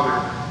heavenly Father.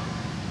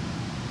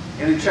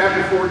 And in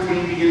chapter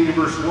 14, beginning in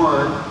verse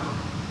 1,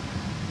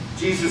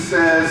 Jesus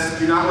says,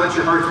 "Do not let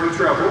your hearts be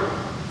troubled.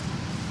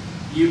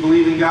 You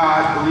believe in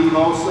God, believe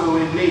also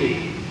in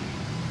me.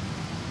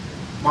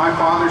 My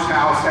Father's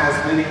house has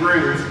many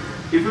rooms.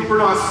 If it were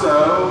not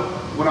so,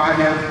 would I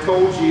have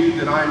told you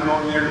that I am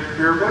going there to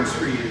prepare a place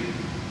for you?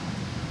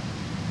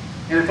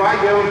 And if I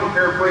go and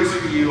prepare a place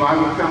for you, I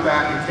will come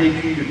back and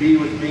take you to be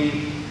with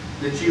me,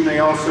 that you may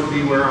also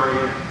be where I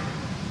am.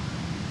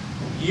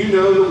 You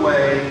know the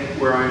way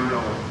where I am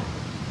going."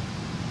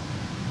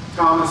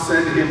 Thomas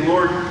said to him,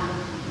 "Lord,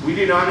 we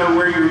do not know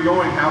where you are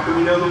going. How can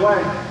we know the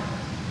way?"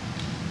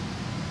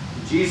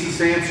 Jesus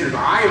answered,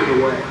 "I am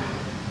the way,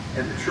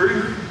 and the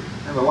truth,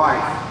 and the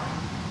life.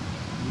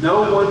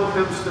 No one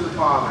comes to the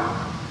Father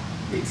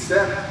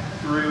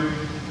except through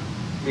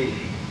me."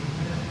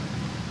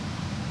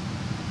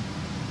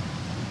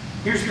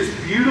 Here's this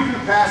beautiful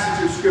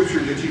passage of Scripture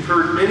that you've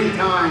heard many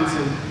times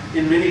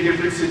in many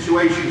different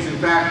situations. In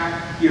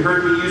fact, you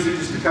heard me use it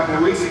just a couple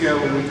of weeks ago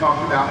when we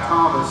talked about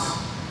Thomas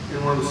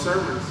in one of the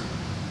sermons.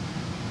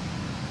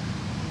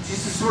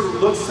 Jesus sort of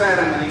looks at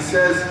him and he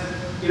says,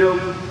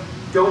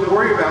 don't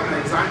worry about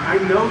things. I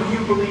know you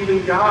believe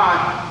in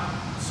God,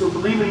 so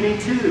believe in me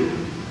too.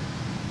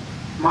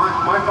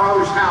 My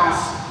Father's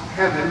house,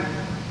 heaven,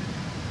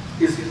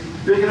 is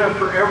big enough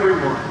for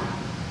everyone.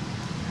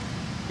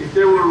 If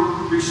there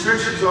were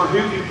restrictions on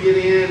who could get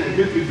in and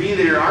who could be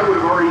there, I would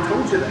have already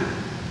told you that.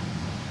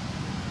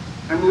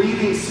 I'm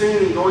leaving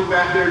soon and going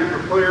back there to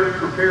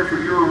prepare for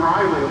your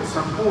arrival at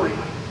some point.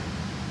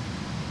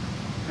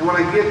 And when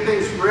I get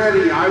things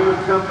ready, I will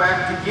come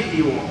back to get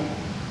you all.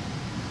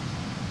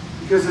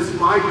 Because it's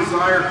my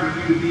desire for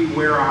you to be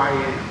where I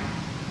am.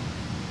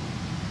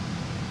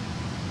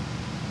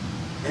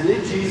 And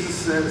then Jesus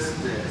says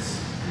this: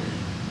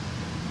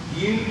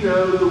 "You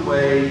know the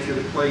way to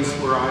the place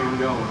where I am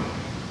going."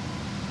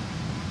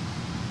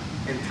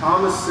 And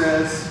Thomas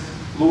says,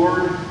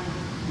 "Lord,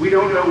 we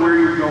don't know where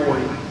you're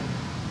going.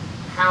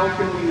 How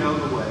can we know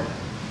the way?"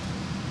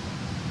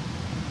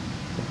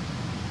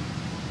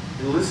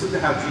 And listen to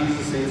how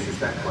Jesus answers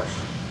that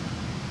question.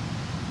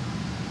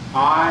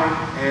 "I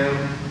am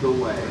the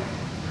way,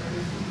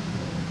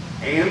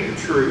 and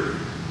the truth,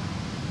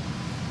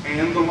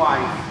 and the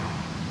life.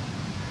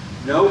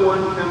 No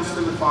one comes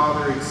to the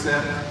Father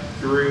except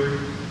through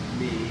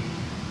me."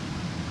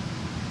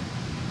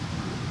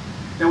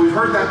 Now, we've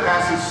heard that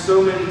passage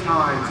so many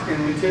times,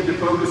 and we tend to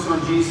focus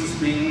on Jesus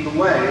being the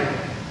way,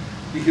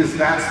 because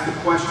that's the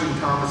question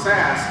Thomas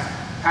asked.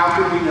 How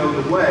can we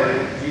know the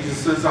way? Jesus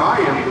says, "I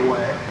am the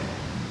way."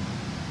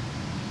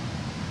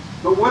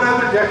 But what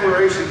other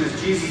declaration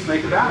does Jesus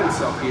make about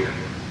himself here?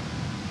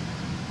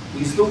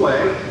 He's the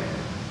way,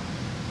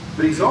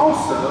 but he's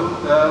also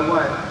the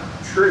what?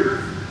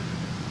 Truth.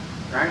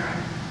 right?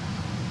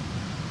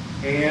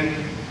 And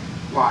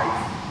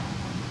life.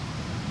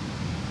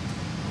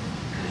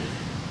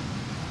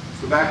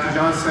 So back to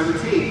John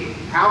 17.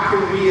 How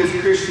can we as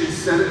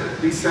Christians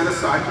be set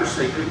aside for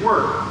sacred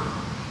work?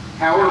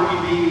 How are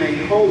we being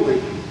made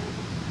holy?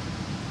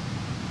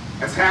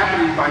 That's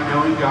happening by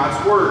knowing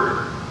God's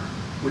Word,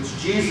 which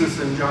Jesus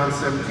in John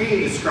 17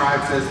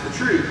 describes as the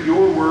truth.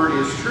 Your Word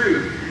is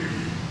truth.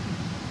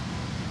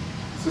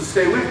 So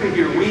stay with me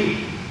here.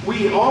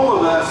 We all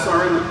of us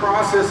are in the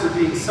process of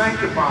being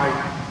sanctified,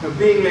 of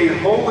being made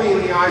holy in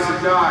the eyes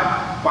of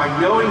God by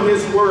knowing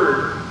His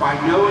Word, by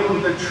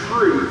knowing the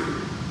truth.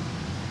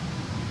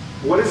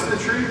 What is the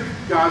truth?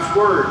 God's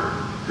Word.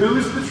 Who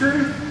is the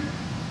truth?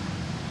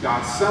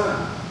 God's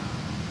Son,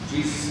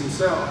 Jesus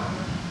Himself.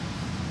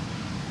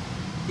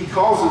 He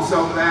calls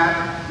Himself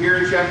that here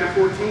in chapter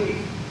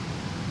 14.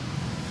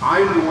 I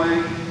am the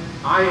way,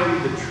 I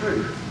am the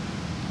truth,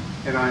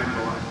 and I am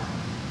the life.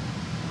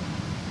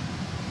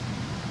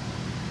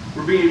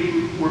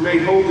 We're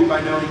made holy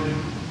by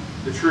knowing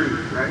the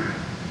truth, right?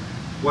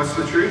 What's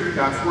the truth?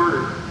 God's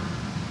Word.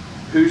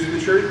 Who's the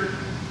truth?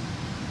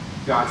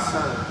 God's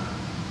Son.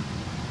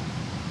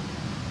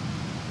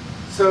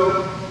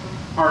 So,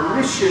 our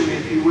mission,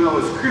 if you will,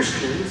 as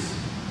Christians,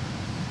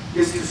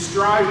 is to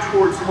strive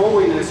towards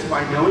holiness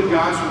by knowing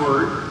God's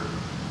Word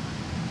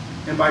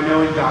and by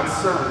knowing God's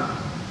Son.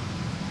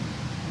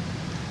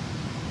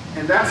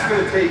 And that's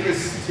going to take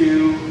us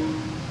to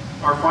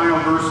our final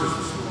verses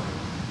this morning.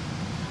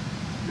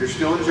 They're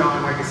still in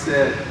John, like I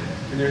said,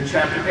 and they're in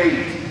chapter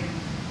 8.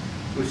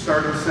 We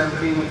started with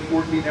 17, with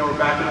 14, now we're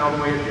backing all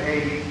the way up to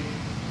 8.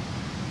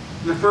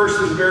 And the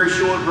first is a very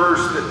short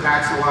verse that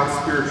packs a lot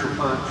of spiritual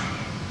punch.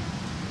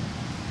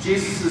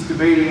 Jesus is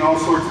debating all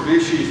sorts of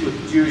issues with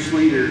the Jewish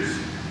leaders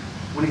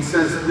when he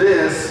says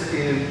this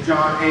in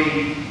John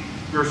 8,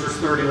 verses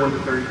 31 to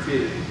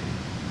 32.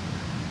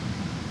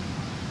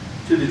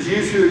 To the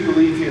Jews who had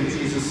believed him,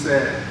 Jesus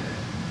said,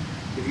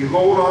 "If you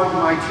hold on to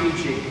my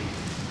teaching,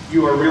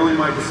 you are really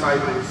my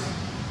disciples.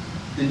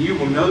 Then you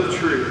will know the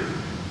truth,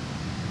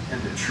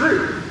 and the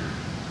truth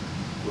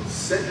will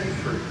set you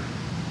free."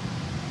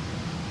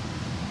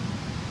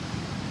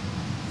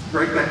 Let's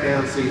break that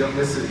down so you don't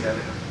miss any of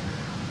it.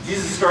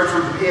 Jesus starts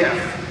with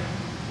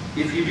if.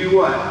 If you do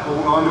what?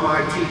 Hold on to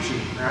my teaching,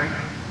 right?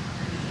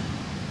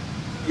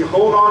 You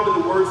hold on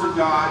to the words of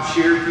God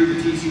shared through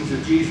the teachings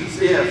of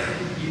Jesus.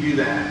 If you do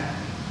that,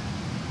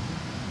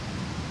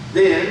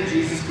 then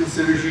Jesus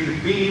considers you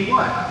to be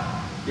what?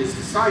 His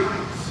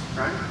disciples,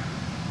 right?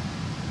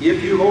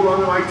 If you hold on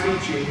to my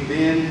teaching,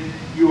 then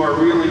you are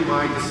really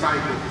my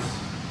disciples.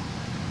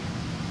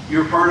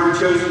 You're part of a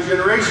chosen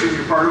generation.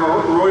 You're part of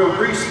a royal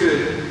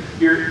priesthood.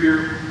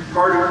 You're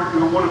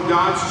one of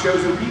God's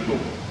chosen people.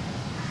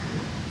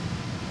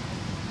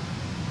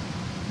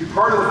 You're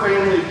part of the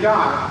family of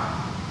God.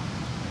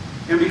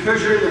 And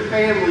because you're in the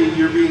family,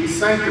 you're being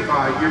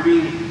sanctified. You're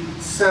being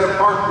set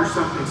apart for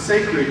something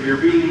sacred. You're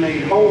being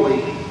made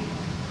holy.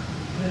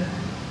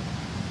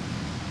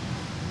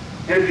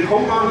 And if you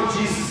hold on to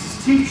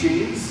Jesus'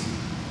 teachings,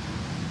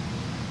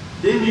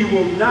 then you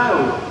will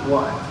know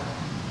what?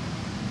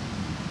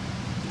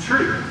 The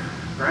truth,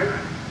 right?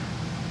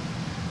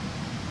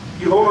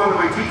 You hold on to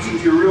my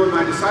teachings, you're really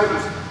my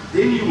disciples,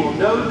 then you will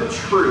know the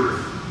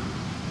truth.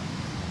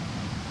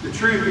 The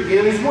truth,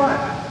 again, is what?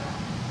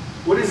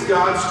 What is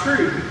God's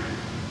truth?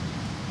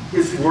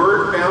 His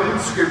Word found in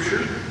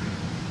Scripture,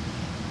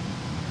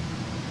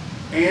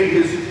 and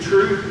His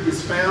truth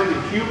is found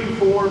in human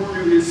form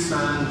through His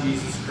Son,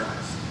 Jesus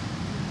Christ.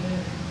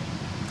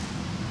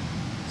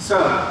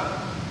 So,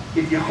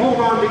 if you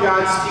hold on to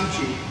God's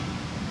teaching,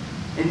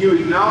 and you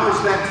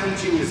acknowledge that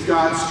teaching as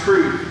God's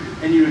truth,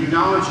 and you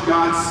acknowledge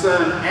God's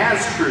Son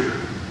as truth,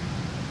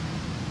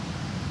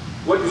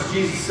 what does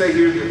Jesus say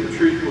here that the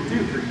truth will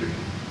do for you?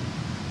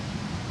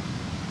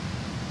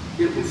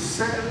 It will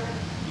set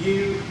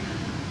you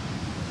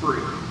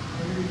free.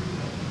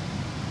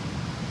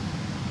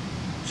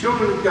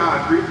 Children of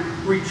God,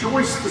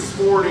 rejoice this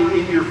morning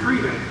in your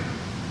freedom.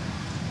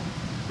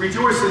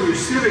 Rejoice in your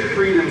civic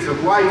freedoms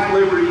of life,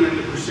 liberty, and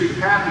the pursuit of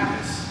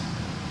happiness.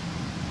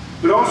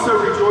 But also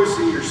rejoice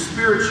in your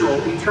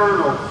spiritual,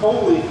 eternal,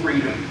 holy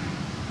freedom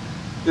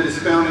that is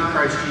found in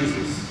Christ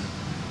Jesus.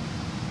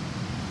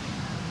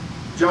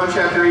 John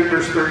chapter 8,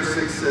 verse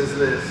 36 says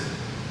this,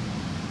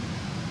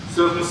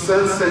 "So if the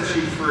Son sets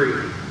you free,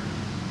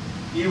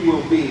 you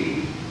will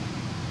be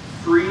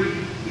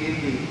free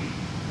indeed."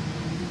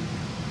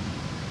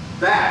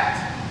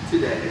 That,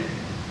 today,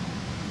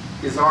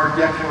 is our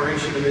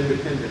declaration of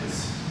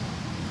independence.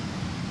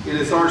 It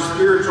is our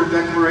spiritual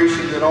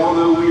declaration that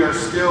although we are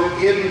still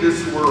in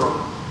this world,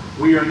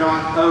 we are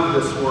not of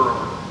this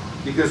world.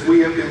 Because we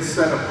have been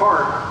set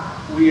apart.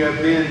 We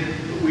have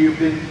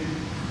been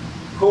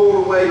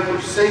pulled away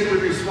for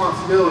sacred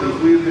responsibilities.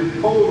 We have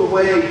been pulled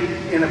away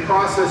in a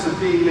process of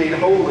being made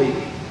holy.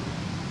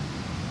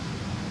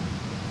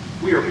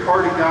 We are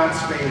part of God's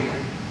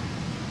family.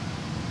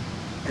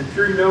 And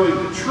through knowing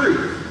the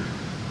truth,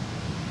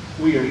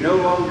 we are no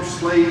longer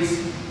slaves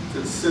to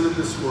the sin of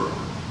this world.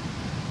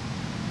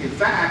 In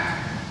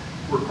fact,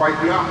 we're quite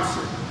the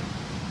opposite.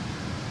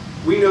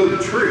 We know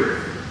the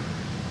truth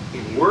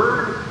in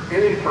word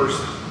and in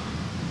person.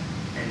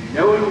 And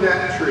knowing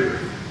that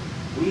truth,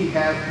 we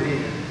have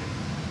been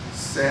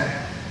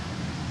set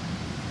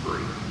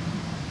free.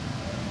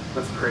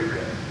 Let's pray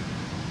together.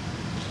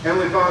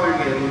 Heavenly Father,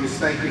 again, we just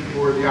thank you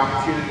for the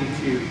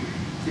opportunity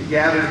to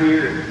gather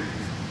here.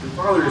 And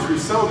Father, as we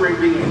celebrate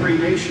being a free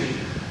nation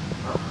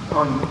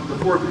on the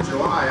 4th of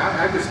July,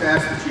 I just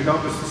ask that you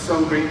help us to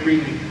celebrate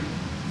being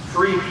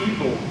free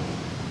people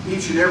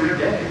each and every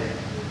day.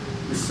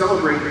 We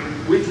celebrate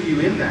with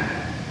you in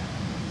that.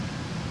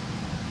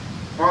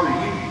 Father,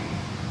 you,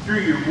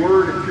 through your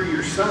word and through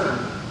your Son,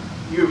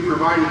 you have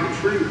provided the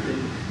truth.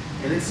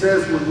 And it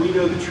says when we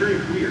know the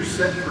truth, we are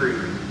set free.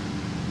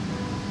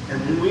 And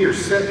when we are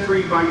set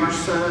free by your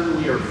Son,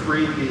 we are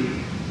free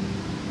indeed.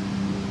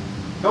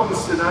 Help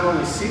us to not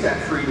only see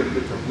that freedom,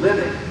 but to live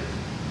it.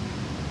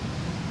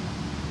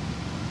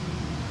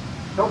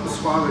 Help us,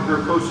 Father,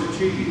 grow closer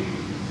to you.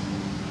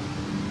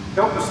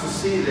 Help us to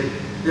see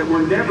that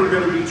we're never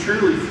going to be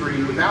truly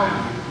free without you.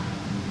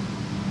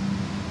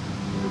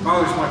 And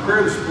Father, it's my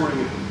prayer this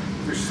morning,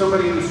 if there's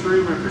somebody in this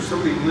room, or if there's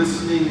somebody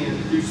listening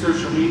and through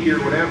social media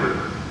or whatever,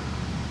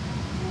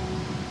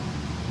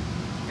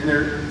 and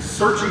they're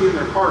searching in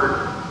their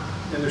heart,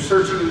 and they're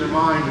searching in their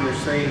mind, and they're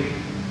saying,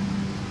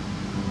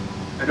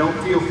 I don't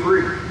feel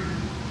free.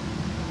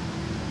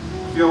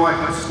 I feel like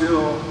I'm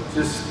still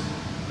just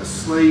a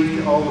slave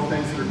to all the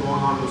things that are going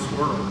on in this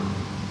world.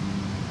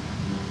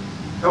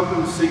 Help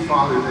them to see,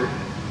 Father, that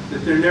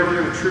they're never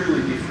going to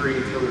truly be free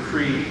until they're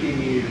free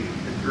in you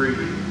and through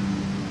you.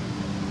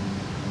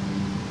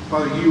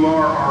 Father, you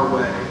are our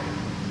way.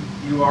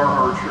 You are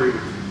our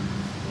truth.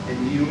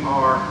 And you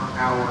are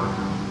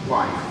our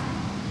life.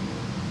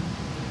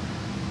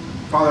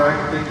 Father, I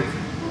can think of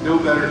no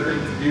better thing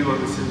to do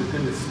on this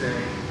Independence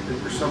Day than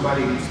for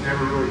somebody who's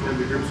never really come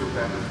to grips with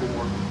that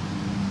before,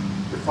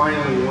 to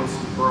finally once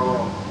and for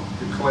all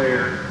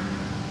declare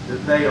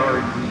that they are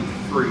indeed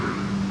free.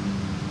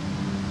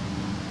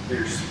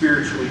 They're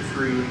spiritually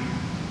free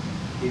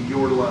in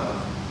your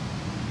love.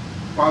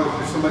 Father, if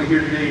there's somebody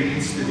here today who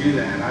needs to do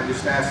that, I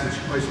just ask that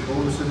you place a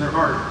boldness in their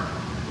heart,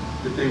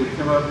 that they would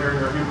come up during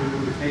our hymn of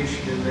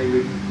invitation and they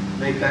would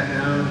make that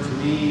known to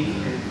me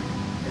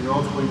and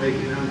ultimately make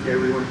it known to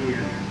everyone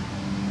here.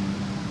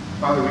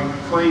 Father, we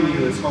proclaim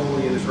you as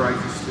holy and as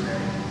righteous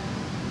today.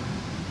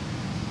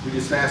 We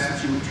just ask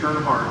that you would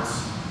turn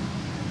hearts.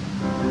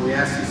 And we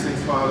ask these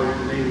things, Father, in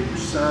the name of your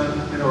Son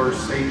and our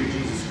Savior,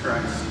 Jesus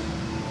Christ.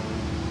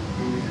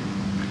 Amen.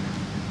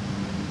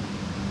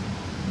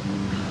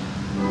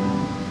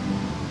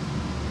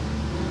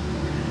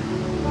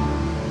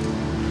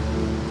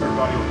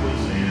 Everybody will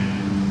please stand.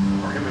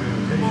 Our hymn of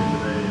invitation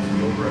today is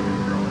the Old Rugged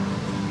Cross.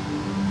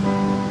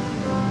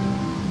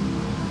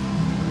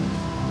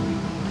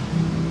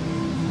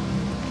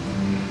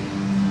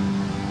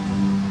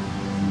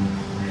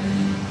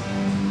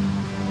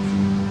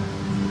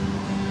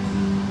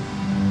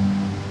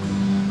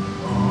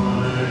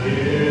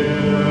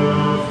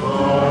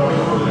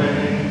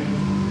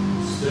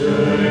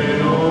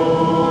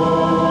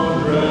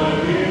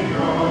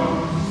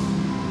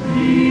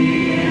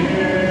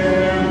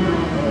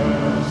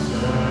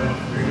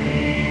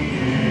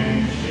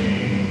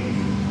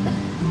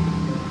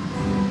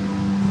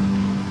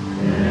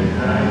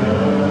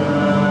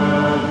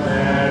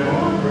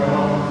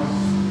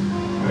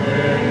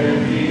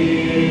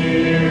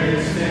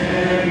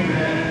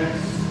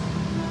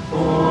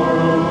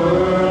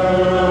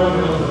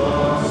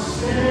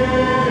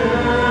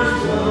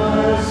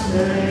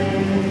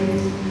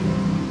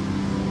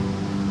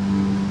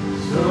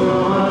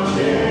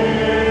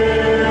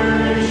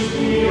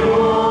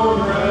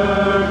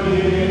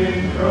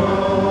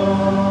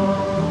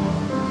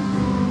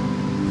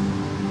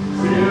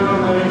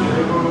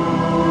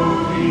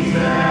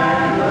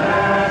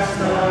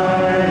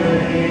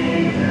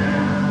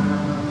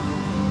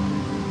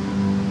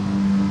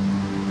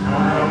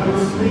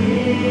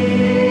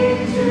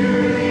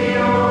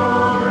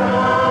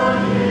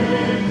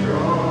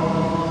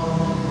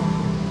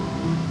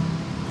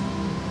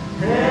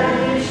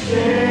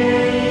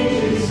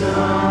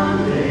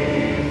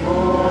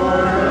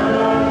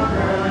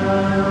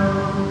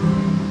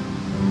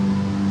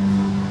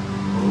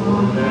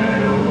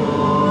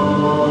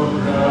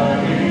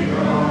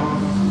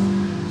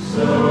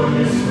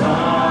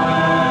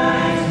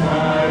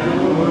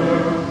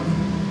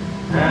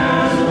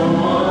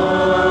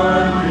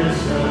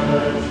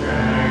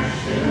 Attraction.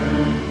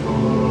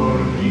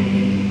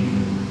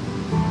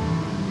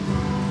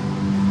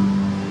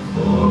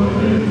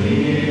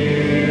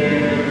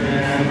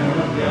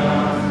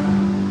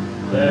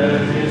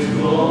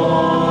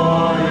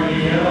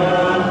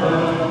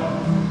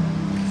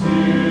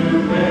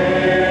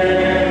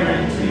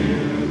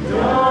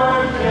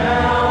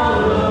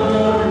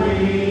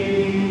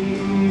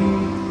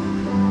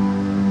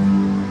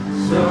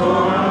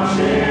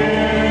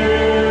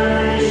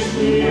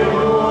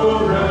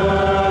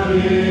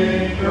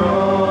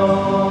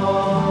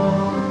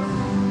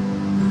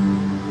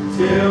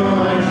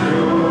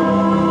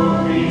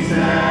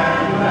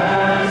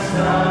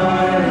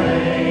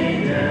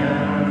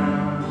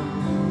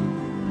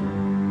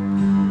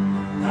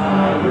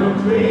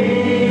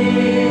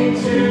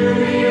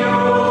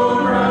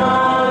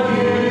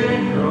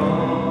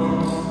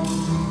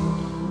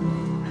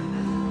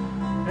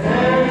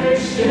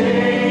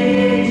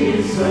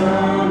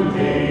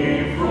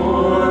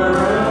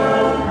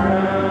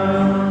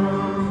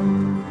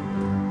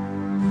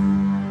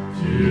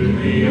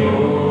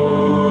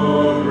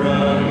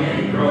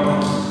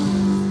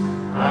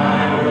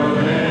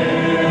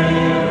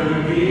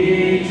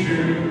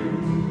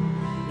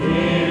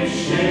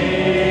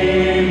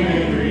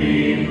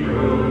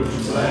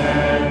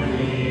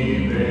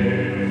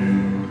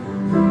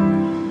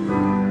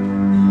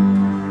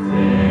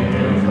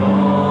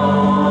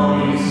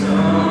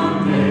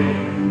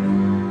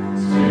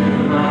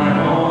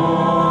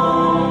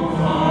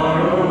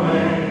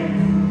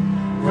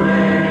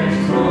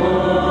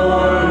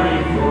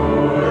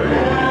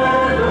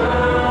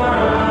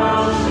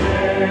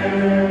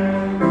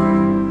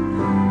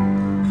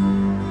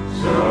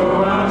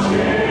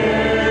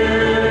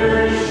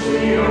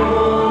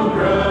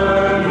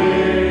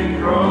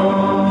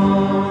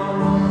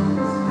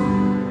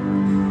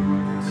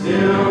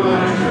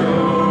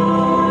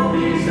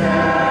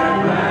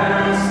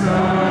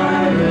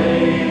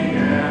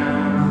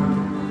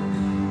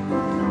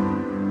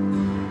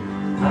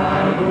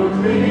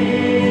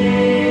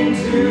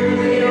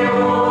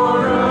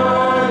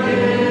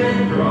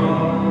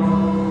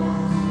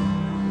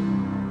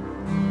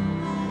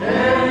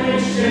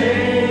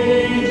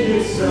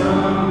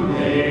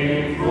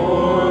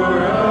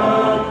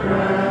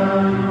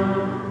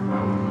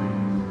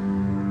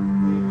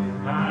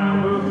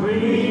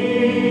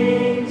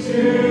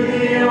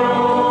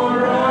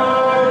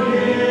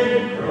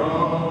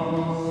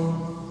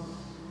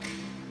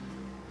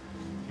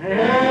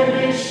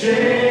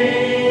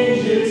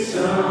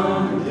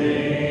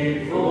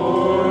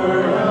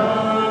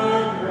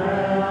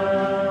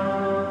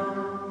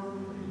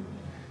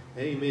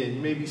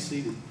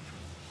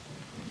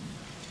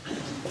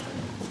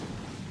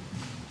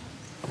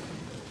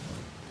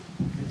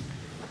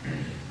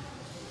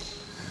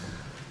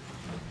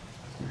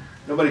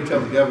 Nobody tell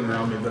the governor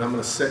on me, but I'm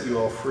going to set you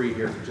all free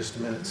here for just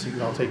a minute so you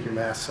can all take your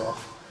masks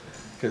off.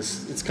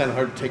 Because it's kind of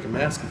hard to take a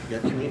mask if you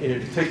got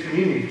community. To take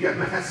community, you got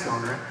masks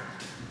on, right?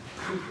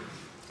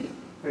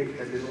 Wait,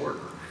 that didn't work.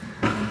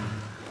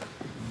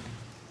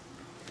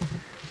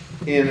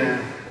 In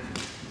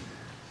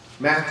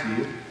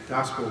Matthew,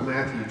 Gospel of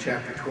Matthew,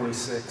 chapter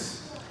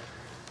 26,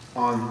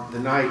 on the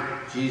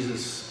night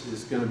Jesus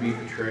is going to be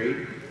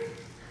betrayed,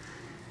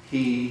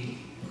 he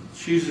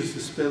chooses to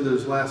spend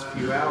those last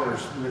few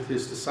hours with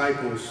his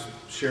disciples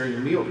sharing a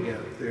meal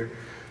together.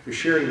 They're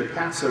sharing the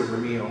Passover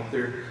meal.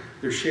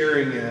 They're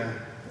sharing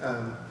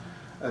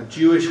a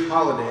Jewish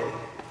holiday.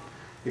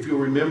 If you'll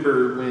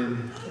remember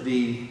when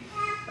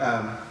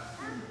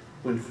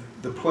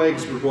the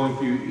plagues were going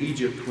through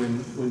Egypt,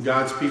 when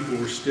God's people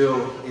were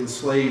still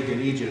enslaved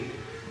in Egypt,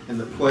 and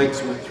the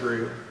plagues went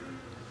through,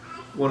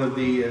 one of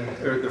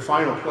the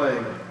final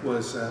plague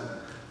was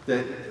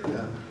that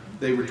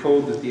they were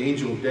told that the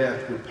angel of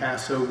death would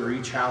pass over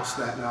each house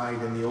that night,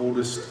 and the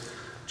oldest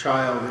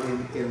child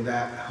in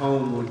that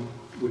home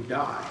would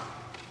die.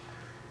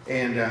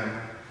 And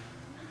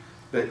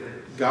but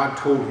God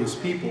told his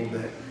people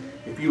that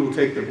if you will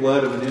take the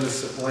blood of an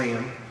innocent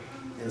lamb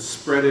and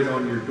spread it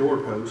on your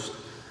doorpost,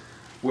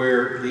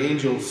 where the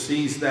angel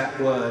sees that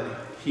blood,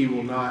 he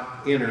will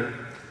not enter,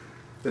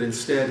 but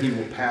instead he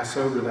will pass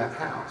over that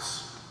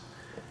house.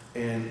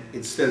 And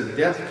instead of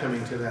death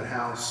coming to that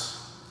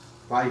house,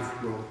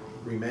 life will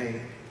remain.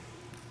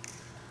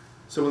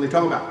 So when they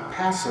talk about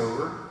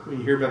Passover, when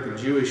you hear about the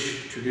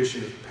Jewish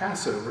tradition of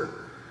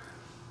Passover,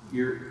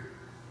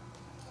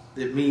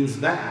 it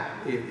means that.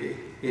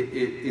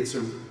 It's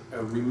a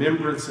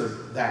remembrance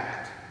of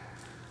that.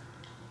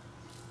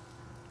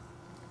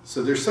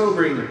 So they're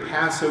celebrating the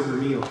Passover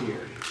meal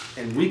here.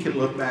 And we can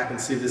look back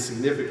and see the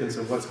significance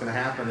of what's going to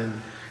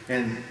happen.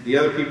 And the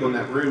other people in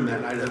that room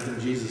that night, other than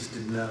Jesus,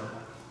 didn't know.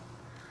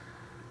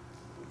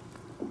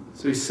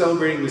 So he's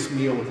celebrating this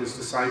meal with his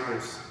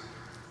disciples.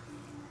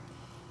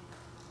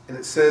 And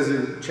it says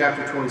in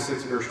chapter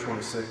 26, verse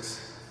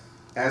 26,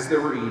 as they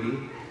were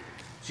eating,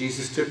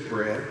 Jesus took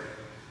bread,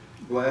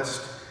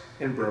 blessed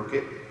and broke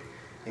it,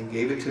 and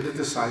gave it to the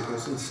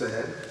disciples and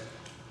said,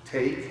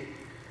 take,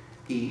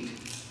 eat,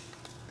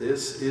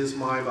 this is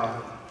my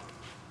body.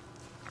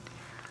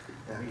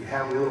 Now you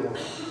have a little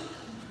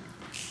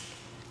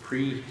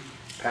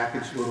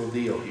pre-packaged little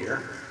deal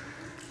here.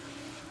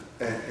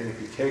 And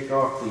if you take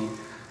off the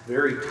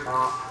very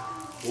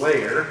top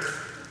layer,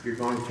 you're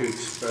going to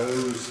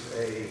expose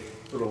a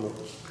little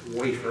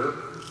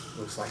wafer,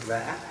 looks like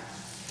that.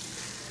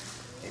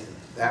 And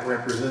that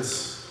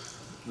represents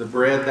the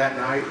bread that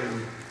night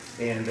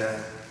and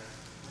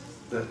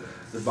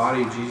the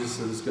body of Jesus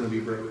that is going to be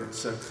broken.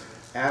 So,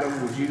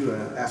 Adam, would you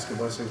ask a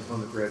blessing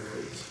upon the bread,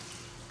 please?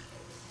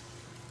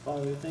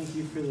 Father, thank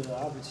you for the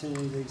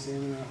opportunity to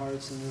examine our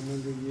hearts and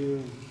remember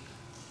you.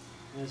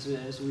 And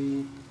as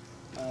we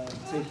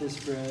take this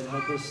bread,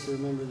 help us to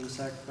remember the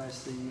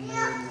sacrifice that you made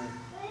and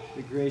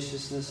the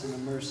graciousness and the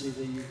mercy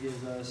that you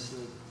give us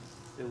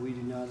that we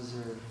do not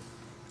deserve.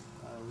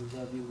 We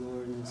love you,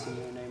 Lord, and it's in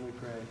your name we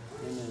pray.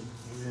 Amen.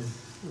 Amen.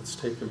 Let's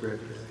take the bread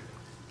together.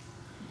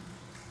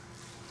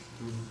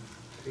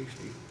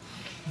 Tasty.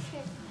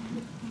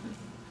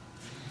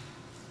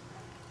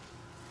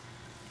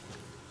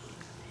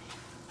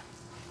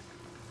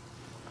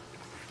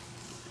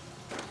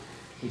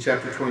 In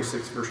chapter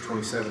 26, verse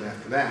 27,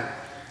 after that,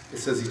 it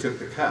says he took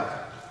the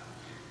cup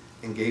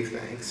and gave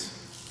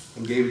thanks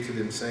and gave it to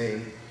them,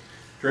 saying,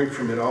 drink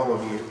from it, all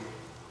of you,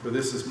 for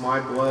this is my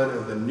blood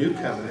of the new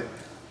covenant,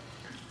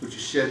 which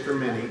is shed for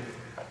many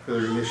for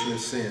the remission of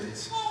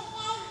sins.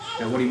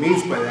 And what he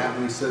means by that,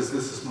 when he says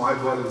this is my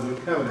blood of the new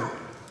covenant,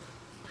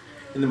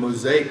 in the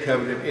Mosaic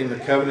covenant, in the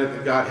covenant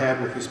that God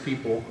had with his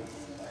people,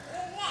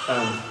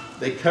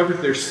 they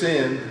covered their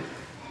sin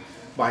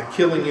by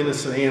killing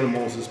innocent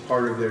animals as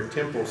part of their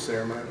temple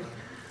ceremony.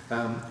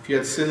 If you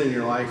had sin in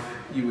your life,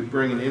 you would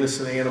bring an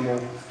innocent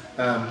animal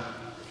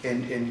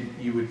and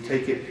you would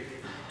take it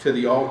to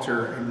the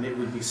altar and it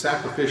would be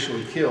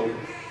sacrificially killed.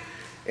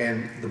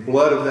 And the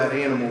blood of that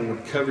animal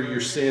would cover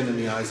your sin in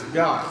the eyes of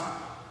God.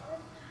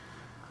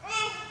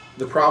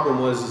 The problem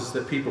was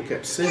that people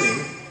kept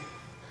sinning,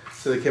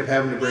 so they kept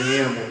having to bring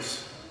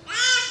animals.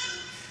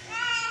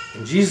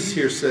 And Jesus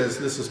here says,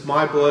 this is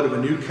my blood of a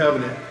new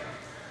covenant,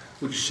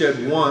 which is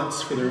shed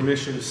once for the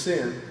remission of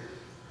sin.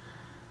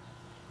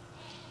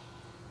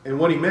 And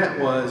what he meant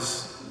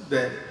was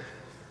that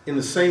in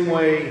the same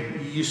way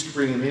you used to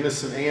bring an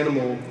innocent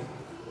animal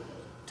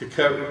to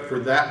cover, for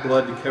that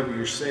blood to cover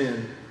your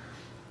sin,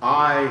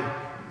 I,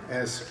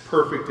 as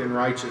perfect and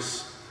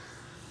righteous,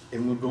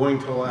 am going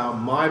to allow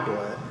my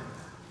blood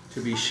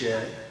to be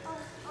shed,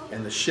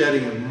 and the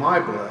shedding of my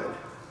blood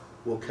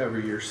will cover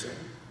your sin.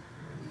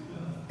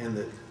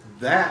 And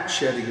that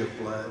shedding of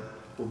blood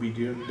will be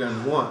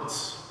done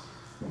once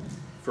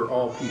for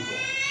all people.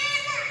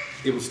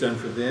 It was done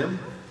for them,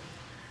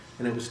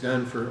 and it was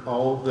done for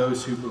all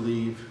those who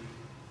believe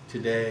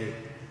today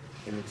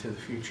and into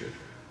the future.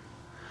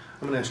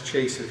 I'm going to ask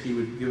Chase if he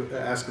would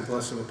ask a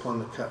blessing upon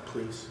the cup,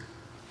 please.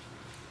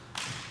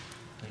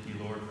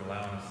 Lord, for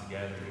allowing us to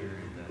gather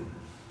here and to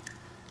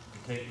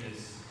take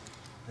this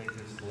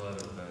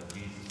blood of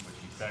Jesus, which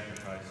He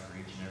sacrificed for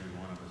each and every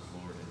one of us,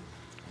 Lord,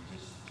 and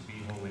just to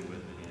be holy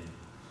with it and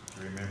to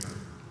remember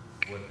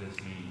what this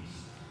means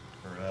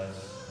for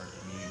us, our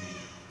community,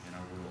 and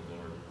our world,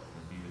 Lord,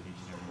 and be with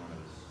each and every one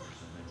of us. For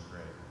some name,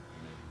 pray.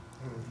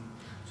 Amen.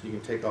 So you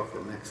can take off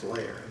the next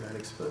layer, and that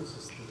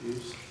exposes the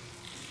juice,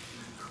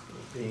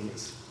 being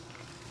as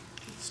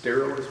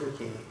sterile as we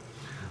can.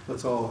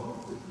 Let's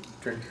all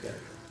drink together.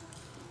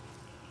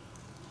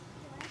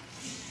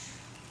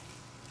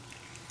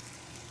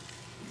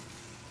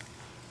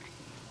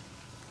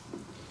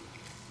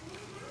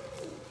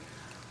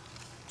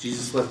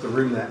 Jesus left the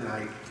room that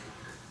night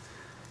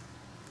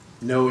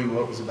knowing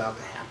what was about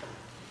to happen.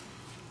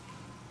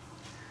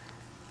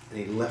 And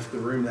he left the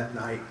room that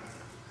night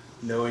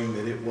knowing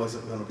that it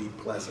wasn't going to be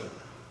pleasant.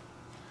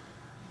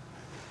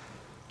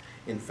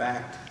 In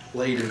fact,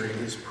 later in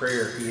his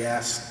prayer, he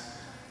asked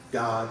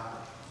God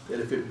that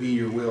if it be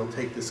your will,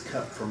 take this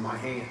cup from my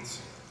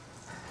hands.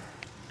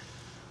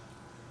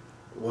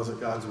 It wasn't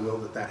God's will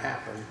that that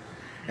happened.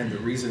 And the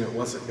reason it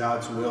wasn't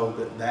God's will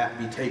that that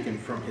be taken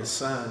from his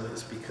son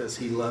is because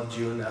he loved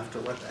you enough to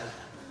let that happen.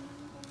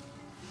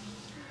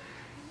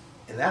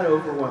 And that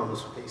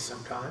overwhelms me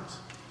sometimes.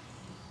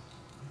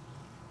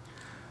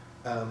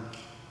 And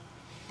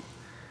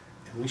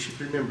we should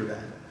remember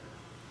that.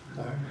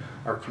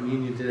 Our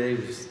communion today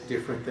was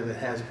different than it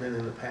has been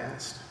in the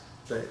past,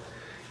 but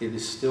it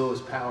is still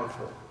as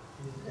powerful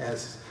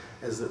as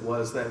it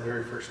was that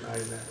very first night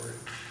in that room.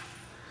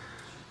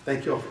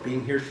 Thank you all for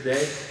being here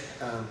today.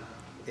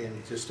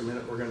 In just a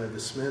minute, we're going to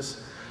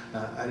dismiss.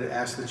 I'd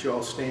ask that you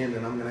all stand,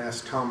 and I'm going to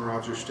ask Tom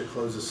Rogers to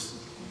close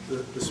us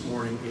this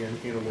morning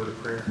in a word of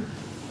prayer.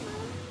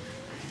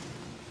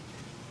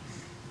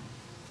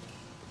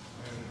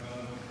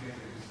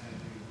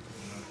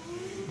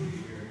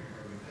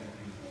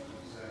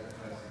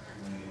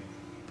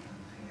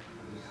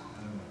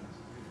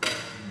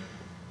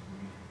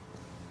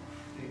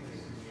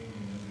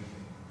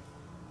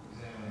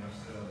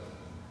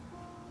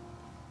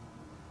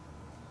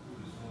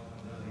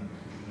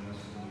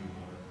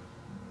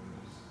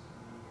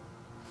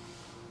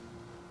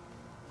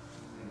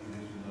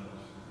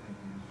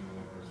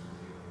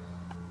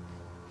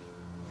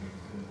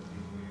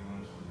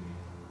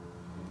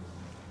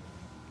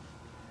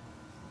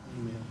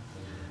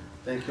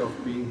 Thank you all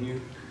for being here.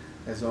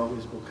 As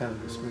always, we'll kind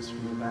of dismiss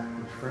from the back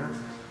and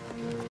front.